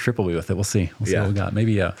trip will be with it. We'll see. We'll see what we got.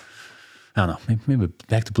 Maybe I don't know. Maybe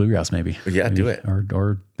back to bluegrass. Maybe. Yeah, do it.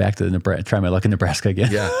 Or back to Nebraska. Try my luck in Nebraska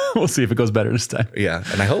again. Yeah, we'll see if it goes better this time. Yeah,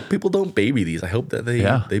 and I hope people don't baby these. I hope that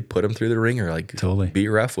they put them through the ringer. Like totally be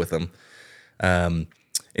rough with them.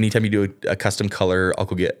 Anytime you do a custom color, I'll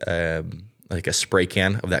go get like a spray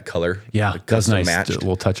can of that color. Yeah, that's nice. Matched.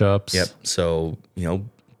 Little touch ups. Yep. So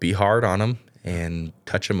be hard on them and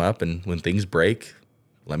touch them up, and when things break,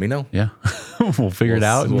 let me know. Yeah, we'll figure it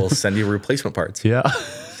out. We'll send you replacement parts. Yeah.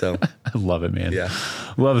 So I love it, man. Yeah.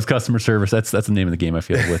 Love his customer service. That's the name of the game. I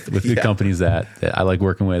feel with the companies that I like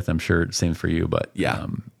working with. I'm sure same for you, but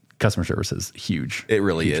customer service is huge. It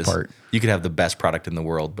really huge is. Part. You could have the best product in the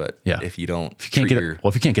world, but if you can't get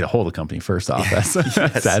a hold of the company, first off,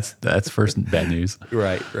 that's first bad news.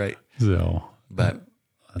 Right. So, but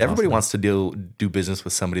everybody wants to do business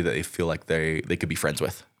with somebody that they feel like they could be friends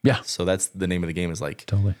with. Yeah. So that's the name of the game is like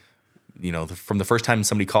totally. From the first time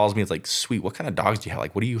somebody calls me, it's like, sweet, what kind of dogs do you have?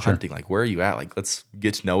 Like, what are you hunting? Like, where are you at? Like, let's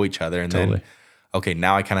get to know each other. And then, okay,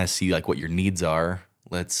 now I kind of see like what your needs are.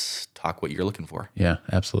 Let's talk what you're looking for. Yeah,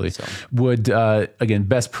 absolutely. So. Would, again,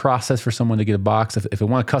 best process for someone to get a box, if they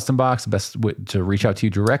want a custom box, the best way to reach out to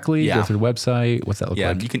you directly, go through the website. What's that look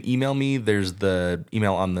like? Yeah, you can email me. There's the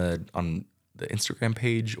email on the Instagram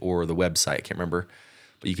page or the website. I can't remember.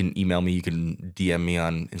 But you can email me. You can DM me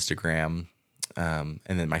on Instagram. And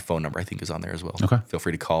then my phone number, I think, is on there as well. Okay. Feel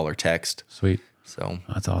free to call or text. Sweet. So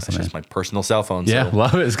that's awesome. That's just my personal cell phone. Yeah, so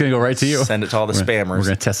love it. It's going to go right to you. Send it to all the spammers. We're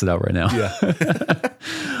going to test it out right now.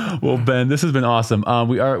 Yeah. Well, Ben, this has been awesome.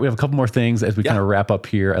 We have a couple more things as we kind of wrap up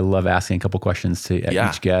here. I love asking a couple questions to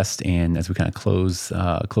each guest, and as we kind of close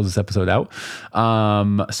this episode out.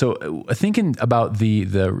 So thinking about the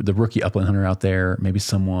rookie upland hunter out there, maybe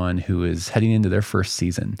someone who is heading into their first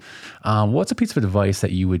season. What's a piece of advice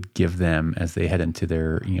that you would give them as they head into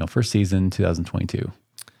their first season, 2022?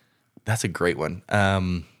 That's a great one.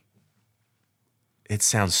 It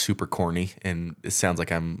sounds super corny, and it sounds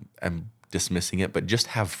like I'm dismissing it, but just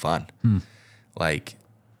have fun. Like,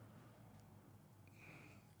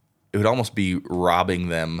 it would almost be robbing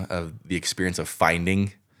them of the experience of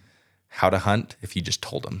finding how to hunt if you just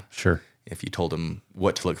told them. Sure. If you told them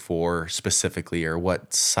what to look for specifically or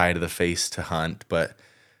what side of the face to hunt. But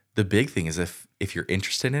the big thing is if you're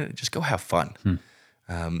interested in it, just go have fun.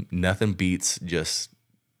 Nothing beats just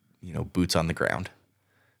boots on the ground.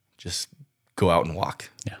 Just go out and walk.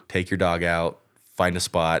 Yeah. Take your dog out, find a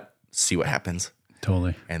spot, see what happens.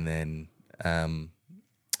 Totally. And then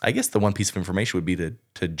I guess the one piece of information would be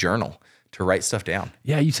to journal, to write stuff down.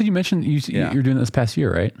 Yeah, you mentioned you're doing this past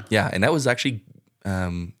year, right? Yeah, and that was actually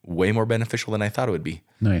way more beneficial than I thought it would be.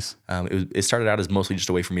 Nice. It started out as mostly just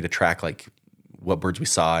a way for me to track like what birds we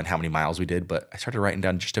saw and how many miles we did, but I started writing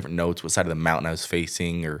down just different notes, what side of the mountain I was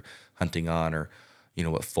facing or hunting on, or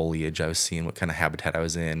what foliage I was seeing, what kind of habitat I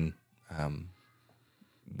was in,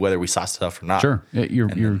 whether we saw stuff or not. Sure.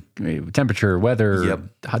 Your temperature, weather,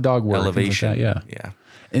 hot dog work, elevation. Like that.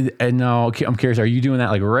 Yeah. And now I'm curious, are you doing that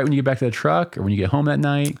like right when you get back to the truck or when you get home that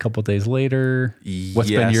night, a couple of days later? What's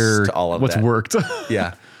been what's worked?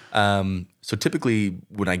 Yeah. So typically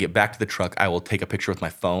when I get back to the truck, I will take a picture with my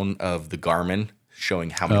phone of the Garmin showing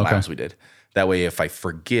how many miles we did. That way, if I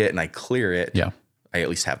forget and I clear it, I at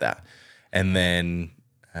least have that. And then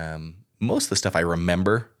most of the stuff I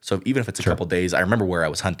remember. So even if it's a couple days, I remember where I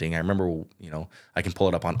was hunting. I remember, I can pull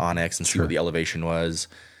it up on Onyx and see what the elevation was.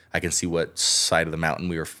 I can see what side of the mountain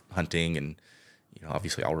we were hunting. And,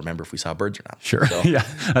 obviously I'll remember if we saw birds or not. Sure. So, yeah.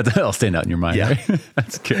 That'll stand out in your mind. Yeah. Right?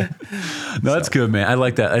 That's good. No, that's good, man. I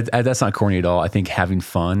like that. That's not corny at all. I think having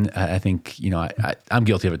fun, I think, I'm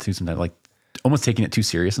guilty of it too sometimes. Like, almost taking it too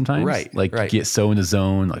serious sometimes. Right. Like you get so in the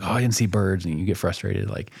zone, like, I didn't see birds, and you get frustrated.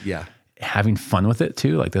 Like, having fun with it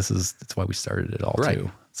too. Like that's why we started it all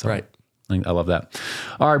too. So I love that.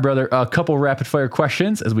 All right, brother. A couple rapid fire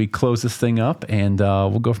questions as we close this thing up, and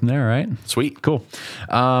we'll go from there. All right. Sweet. Cool.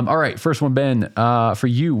 All right. First one, Ben. For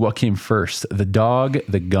you, what came first, the dog,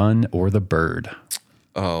 the gun, or the bird?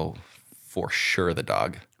 Oh, for sure the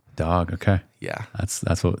dog. Dog. Okay. Yeah.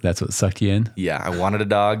 That's what sucked you in. Yeah. I wanted a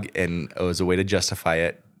dog, and it was a way to justify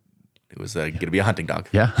it. It was going to be a hunting dog.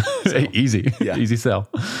 Yeah. Easy. Yeah. Easy sell.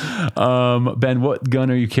 Ben, what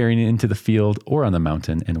gun are you carrying into the field or on the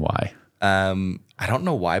mountain, and why? I don't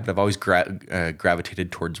know why, but I've always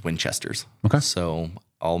gravitated towards Winchesters. Okay. So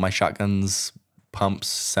all my shotguns, pumps,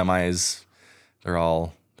 semis, they're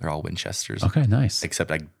all Winchesters. Okay. Nice.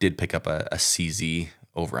 Except I did pick up a CZ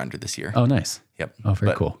over under this year. Oh, nice. Yep. Oh,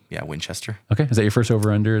 very cool. Yeah, Winchester. Okay. Is that your first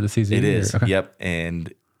over under the season? It is. Okay. Yep.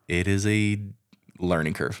 And it is a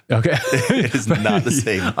learning curve. Okay. It is not the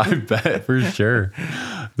same. I bet for sure.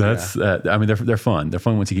 That's, I mean, they're fun. They're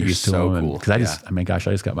fun once you get used to so them. Cool. Cause I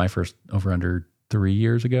just got my first over under 3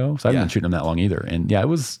 years ago. So I haven't been shooting them that long either. And yeah, it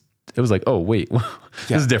was like, oh wait,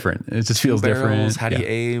 this is different. It just feels different. How do you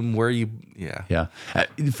aim? Where you? Yeah. Yeah.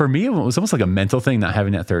 For me, it was almost like a mental thing, not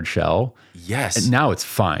having that third shell. Yes. And now it's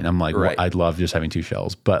fine. I'm like, Right. well, I'd love just having 2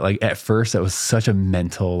 shells. But like at first, that was such a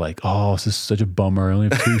mental, like, oh, this is such a bummer. I only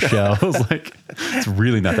have 2 shells. Like, it's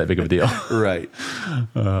really not that big of a deal. Right.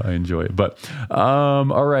 I enjoy it. But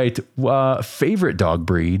all right. Favorite dog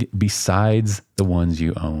breed besides the ones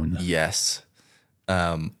you own? Yes.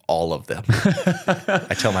 All of them.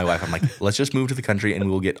 I tell my wife, I'm like, let's just move to the country and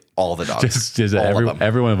we'll get all the dogs. Just all every of them.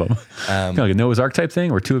 every one of them. Kind of like a Noah's Ark type thing,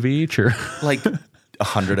 or 2 of each, or Like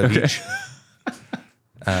 100 of each.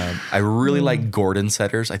 I really like Gordon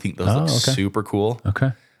setters. I think those look super cool.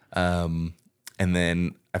 okay. And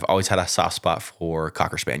then I've always had a soft spot for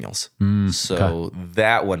Cocker Spaniels. So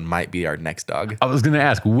that one might be our next dog. I was going to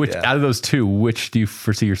ask, which out of those 2, which do you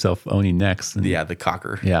foresee yourself owning next? And Yeah, the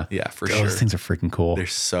Cocker. yeah, for those sure. things are freaking cool. They're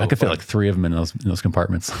so I could fit fun. like 3 of them in those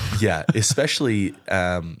compartments. Yeah, especially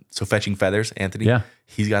so Fetching Feathers, Anthony. Yeah.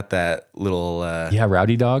 He's got that little Yeah,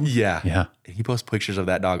 rowdy dog. yeah. He posts pictures of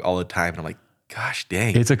that dog all the time, and I'm like, gosh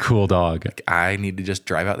dang, It's a cool dog. I need to just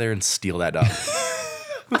drive out there and steal that dog.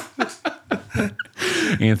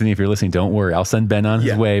 Anthony, if you're listening, don't worry. I'll send Ben on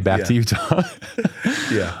his way back to Utah.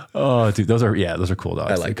 Yeah. Oh, dude, those are cool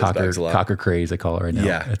dogs. I like The those dogs a lot. Cocker craze, they call it right now.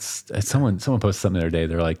 Yeah. It's someone posted something the other day.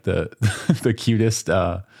 They're like the cutest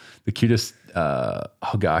oh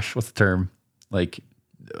gosh, what's the term? Like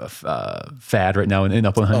fad right now in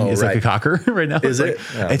upland hunting is like a cocker right now. Is it?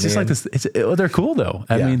 Like, it's just like this. They're cool though.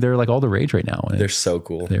 I mean, they're like all the rage right now. And They're so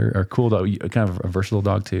cool. they're a cool dog, kind of a versatile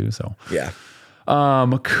dog too. So Yeah.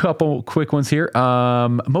 a couple quick ones here.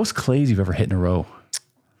 Most clays you've ever hit in a row?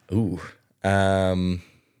 Ooh. Okay,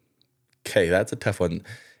 that's a tough one.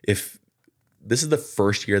 If this is the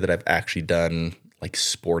first year that I've actually done like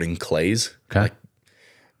sporting clays, like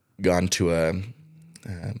gone to a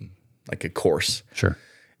like a course. Sure.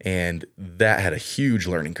 And that had a huge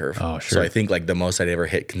learning curve. Oh, sure. So I think like the most I'd ever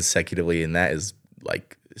hit consecutively in that is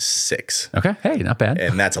like 6. Okay. Hey, not bad.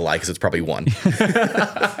 And that's a lie because it's probably 1.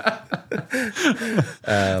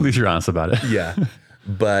 At least you're honest about it. Yeah.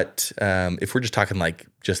 But if we're just talking like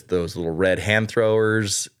just those little red hand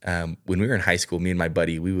throwers, when we were in high school, me and my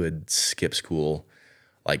buddy, we would skip school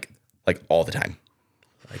like all the time.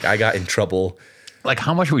 Like I got in trouble. Like,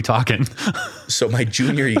 how much are we talking? So my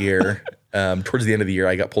junior year, towards the end of the year,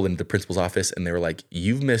 I got pulled into the principal's office and they were like,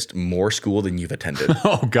 "You've missed more school than you've attended."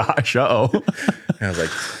 Oh gosh. Uh-oh. And I was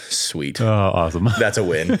like, sweet. Oh, awesome. That's a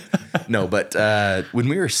win. No, but when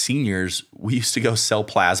we were seniors, we used to go sell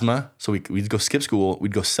plasma. So we'd go skip school.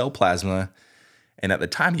 We'd go sell plasma. And at the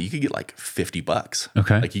time, you could get like $50.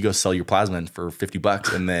 Okay. Like you go sell your plasma for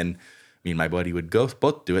 $50. And then me and my buddy would go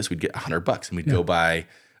both do it. So we'd get $100. And we'd go buy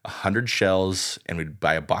 100 shells and we'd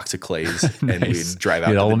buy a box of clays. And we'd drive out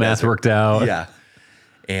Get to all the math desert. worked out. Yeah.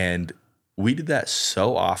 And we did that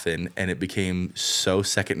so often. And it became so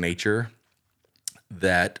second nature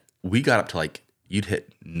that we got up to like, you'd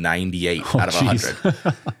hit 98 out of 100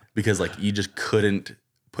 because like you just couldn't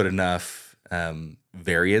put enough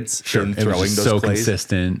variance in It was throwing just those so clays.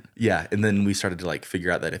 consistent. Yeah. And then we started to like figure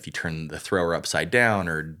out that if you turned the thrower upside down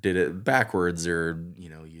or did it backwards or,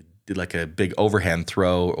 you did like a big overhand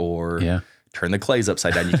throw or turn the clays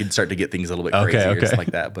upside down, you could start to get things a little bit crazier and stuff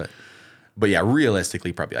like that. But yeah,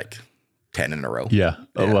 realistically, probably like 10 in a row. Yeah.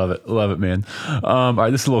 I love it. Love it, man. All right.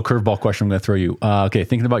 This is a little curveball question I'm going to throw you. Okay.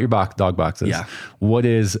 Thinking about your dog boxes. Yeah. What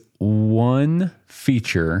is one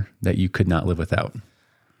feature that you could not live without?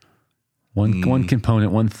 One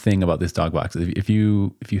component, one thing about this dog box. If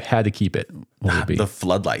you had to keep it, what would it be? The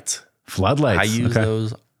floodlights. Floodlights. I use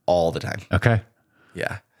those all the time. Okay.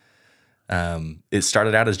 Yeah. It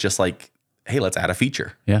started out as just like hey, let's add a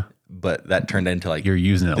feature. Yeah. But that turned into like, You're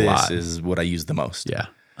using it a lot. This is what I use the most. Yeah.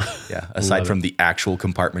 Yeah. Aside from the actual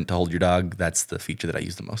compartment to hold your dog, that's the feature that I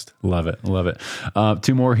use the most. Love it. Love it.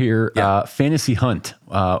 2 more here. Yeah. Fantasy hunt.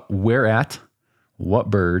 Where at, what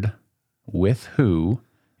bird, with who,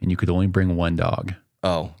 and you could only bring 1 dog.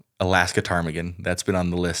 Oh, Alaska ptarmigan. That's been on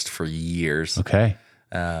the list for years. Okay.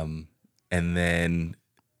 And then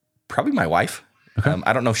probably my wife. Okay.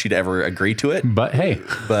 I don't know if she'd ever agree to it, But hey.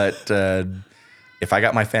 but if I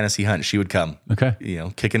got my fantasy hunt, she would come. Okay.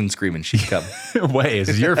 Kicking and screaming, she'd come. Wait, this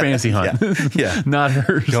is your fantasy hunt. Yeah. Not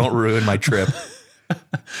hers. Don't ruin my trip.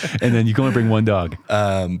 And then you can only bring 1 dog.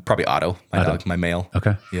 Probably Otto, my dog, my male.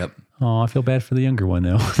 Okay. Yep. Oh, I feel bad for the younger one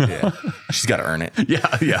though. Yeah. She's got to earn it.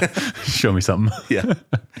 Yeah. Show me something. Yeah.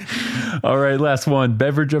 All right, last one.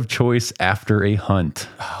 Beverage of choice after a hunt.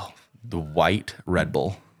 The white Red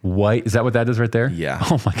Bull. White. Is that what that is right there? Yeah.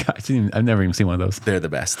 Oh my God. I've never even seen one of those. They're the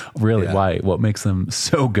best. Really? Yeah. Why? What makes them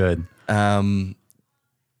so good? I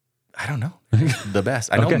don't know. The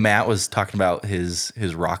best. I know Matt was talking about his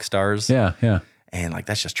rock stars. Yeah. And like,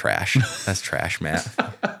 that's just trash. That's trash, Matt.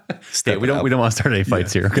 Hey, we don't want to start any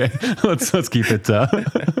fights here. Okay. let's keep it,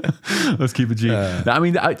 let's keep it G. I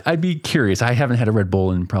mean, I'd be curious. I haven't had a Red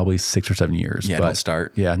Bull in probably 6 or 7 years. Yeah, but don't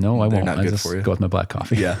start. Yeah, no, I won't. Not I good just for you. go with my black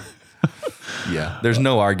coffee. Yeah. Yeah. There's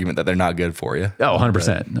no argument that they're not good for you. Oh,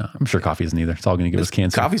 100%. No, I'm sure coffee isn't either. It's all going to give us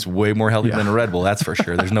cancer. Coffee's way more healthy than a Red Bull. That's for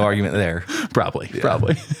sure. There's no argument there. Probably.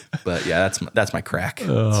 But yeah, that's my crack.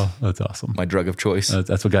 Oh, that's awesome. My drug of choice.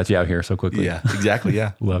 That's what got you out here so quickly. Yeah, exactly.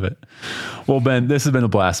 Yeah. Love it. Well, Ben, this has been a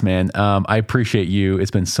blast, man. I appreciate you.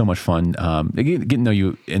 It's been so much fun getting to know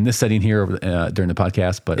you in this setting here during the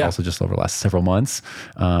podcast, but also just over the last several months.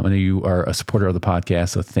 I know you are a supporter of the podcast,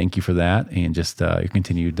 so thank you for that, and just your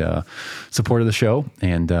continued support of the show,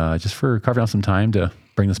 and just for carving out some time to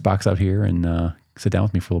bring this box out here and sit down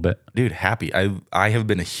with me for a little bit. Dude, happy. I have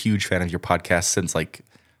been a huge fan of your podcast since like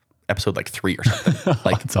episode 3 or something.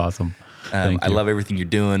 Like, That's awesome. I love everything you're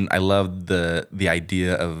doing. I love the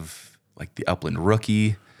idea of like the Upland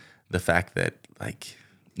Rookie, the fact that like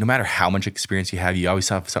no matter how much experience you always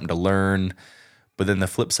have something to learn. But then the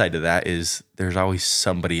flip side to that is there's always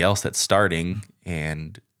somebody else that's starting,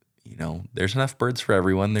 and there's enough birds for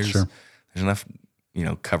everyone. There's enough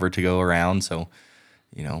cover to go around. So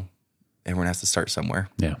everyone has to start somewhere.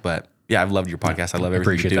 Yeah. But yeah, I've loved your podcast. I love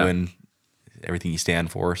everything you're doing. Everything you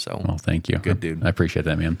stand for. So, well, thank you. Good dude. I appreciate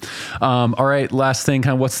that, man. All right. Last thing,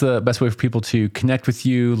 kind of what's the best way for people to connect with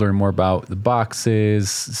you, learn more about the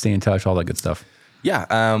boxes, stay in touch, all that good stuff?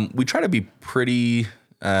 Yeah. We try to be pretty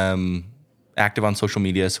active on social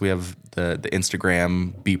media. So we have the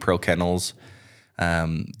Instagram, BPro Kennels,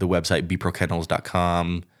 the website,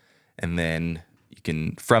 bprokennels.com. And then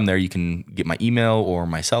from there, you can get my email or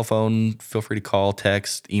my cell phone. Feel free to call,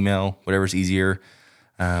 text, email, whatever's easier.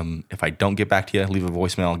 If I don't get back to you, leave a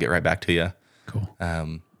voicemail. I'll get right back to you. Cool.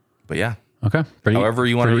 But yeah. Okay. However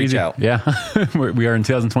you want to reach easy. out. Yeah. We are in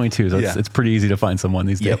 2022, so it's pretty easy to find someone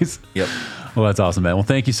these days. Yep. Well, that's awesome, man. Well,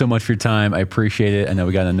 thank you so much for your time. I appreciate it. I know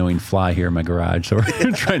we got an annoying fly here in my garage, so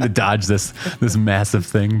we're trying to dodge this massive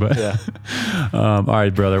thing. But all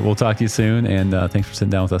right, brother. We'll talk to you soon, and thanks for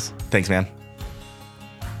sitting down with us. Thanks, man.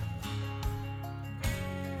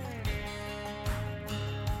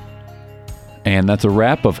 And that's a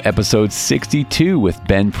wrap of episode 62 with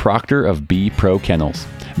Ben Proctor of BPro Kennels.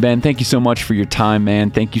 Ben, thank you so much for your time, man.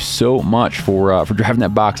 Thank you so much for driving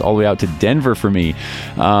that box all the way out to Denver for me.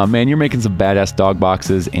 Man, you're making some badass dog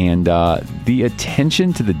boxes, and the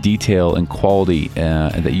attention to the detail and quality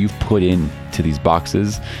that you've put in to these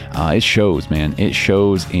boxes, it shows, man. It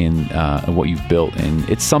shows in what you've built, and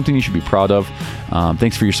it's something you should be proud of.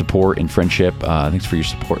 Thanks for your support and friendship. Thanks for your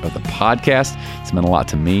support of the podcast. It's meant a lot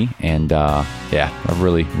to me, and I've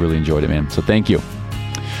really, really enjoyed it, man. So thank you.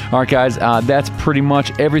 All right, guys, that's pretty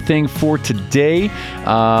much everything for today.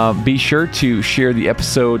 Be sure to share the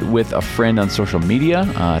episode with a friend on social media.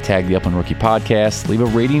 Tag the Upland Rookie Podcast. Leave a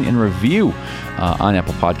rating and review on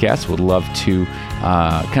Apple Podcasts. Would love to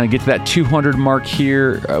kind of get to that 200 mark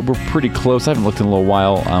here. We're pretty close. I haven't looked in a little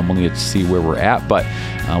while. We'll need to see where we're at, but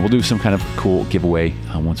we'll do some kind of cool giveaway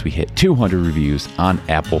once we hit 200 reviews on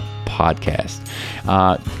Apple Podcast.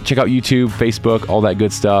 Check out YouTube, Facebook, all that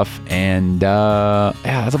good stuff. And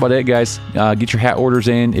that's about it, guys. Get your hat orders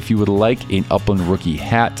in. If you would like an Upland Rookie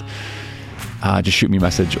hat, just shoot me a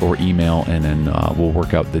message or email, and then we'll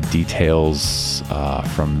work out the details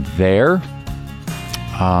from there.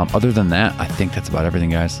 Other than that, I think that's about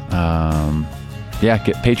everything, guys.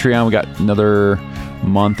 Get Patreon. We got another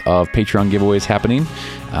month of Patreon giveaways happening.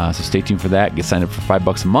 So stay tuned for that. Get signed up for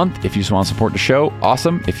 $5 a month. If you just want to support the show,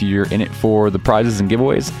 awesome. If you're in it for the prizes and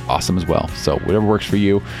giveaways, awesome as well. So whatever works for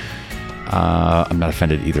you. I'm not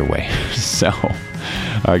offended either way. So, all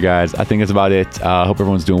right, guys, I think that's about it. Hope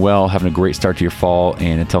everyone's doing well, having a great start to your fall.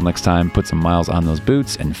 And until next time, put some miles on those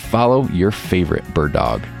boots and follow your favorite bird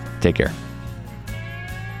dog. Take care.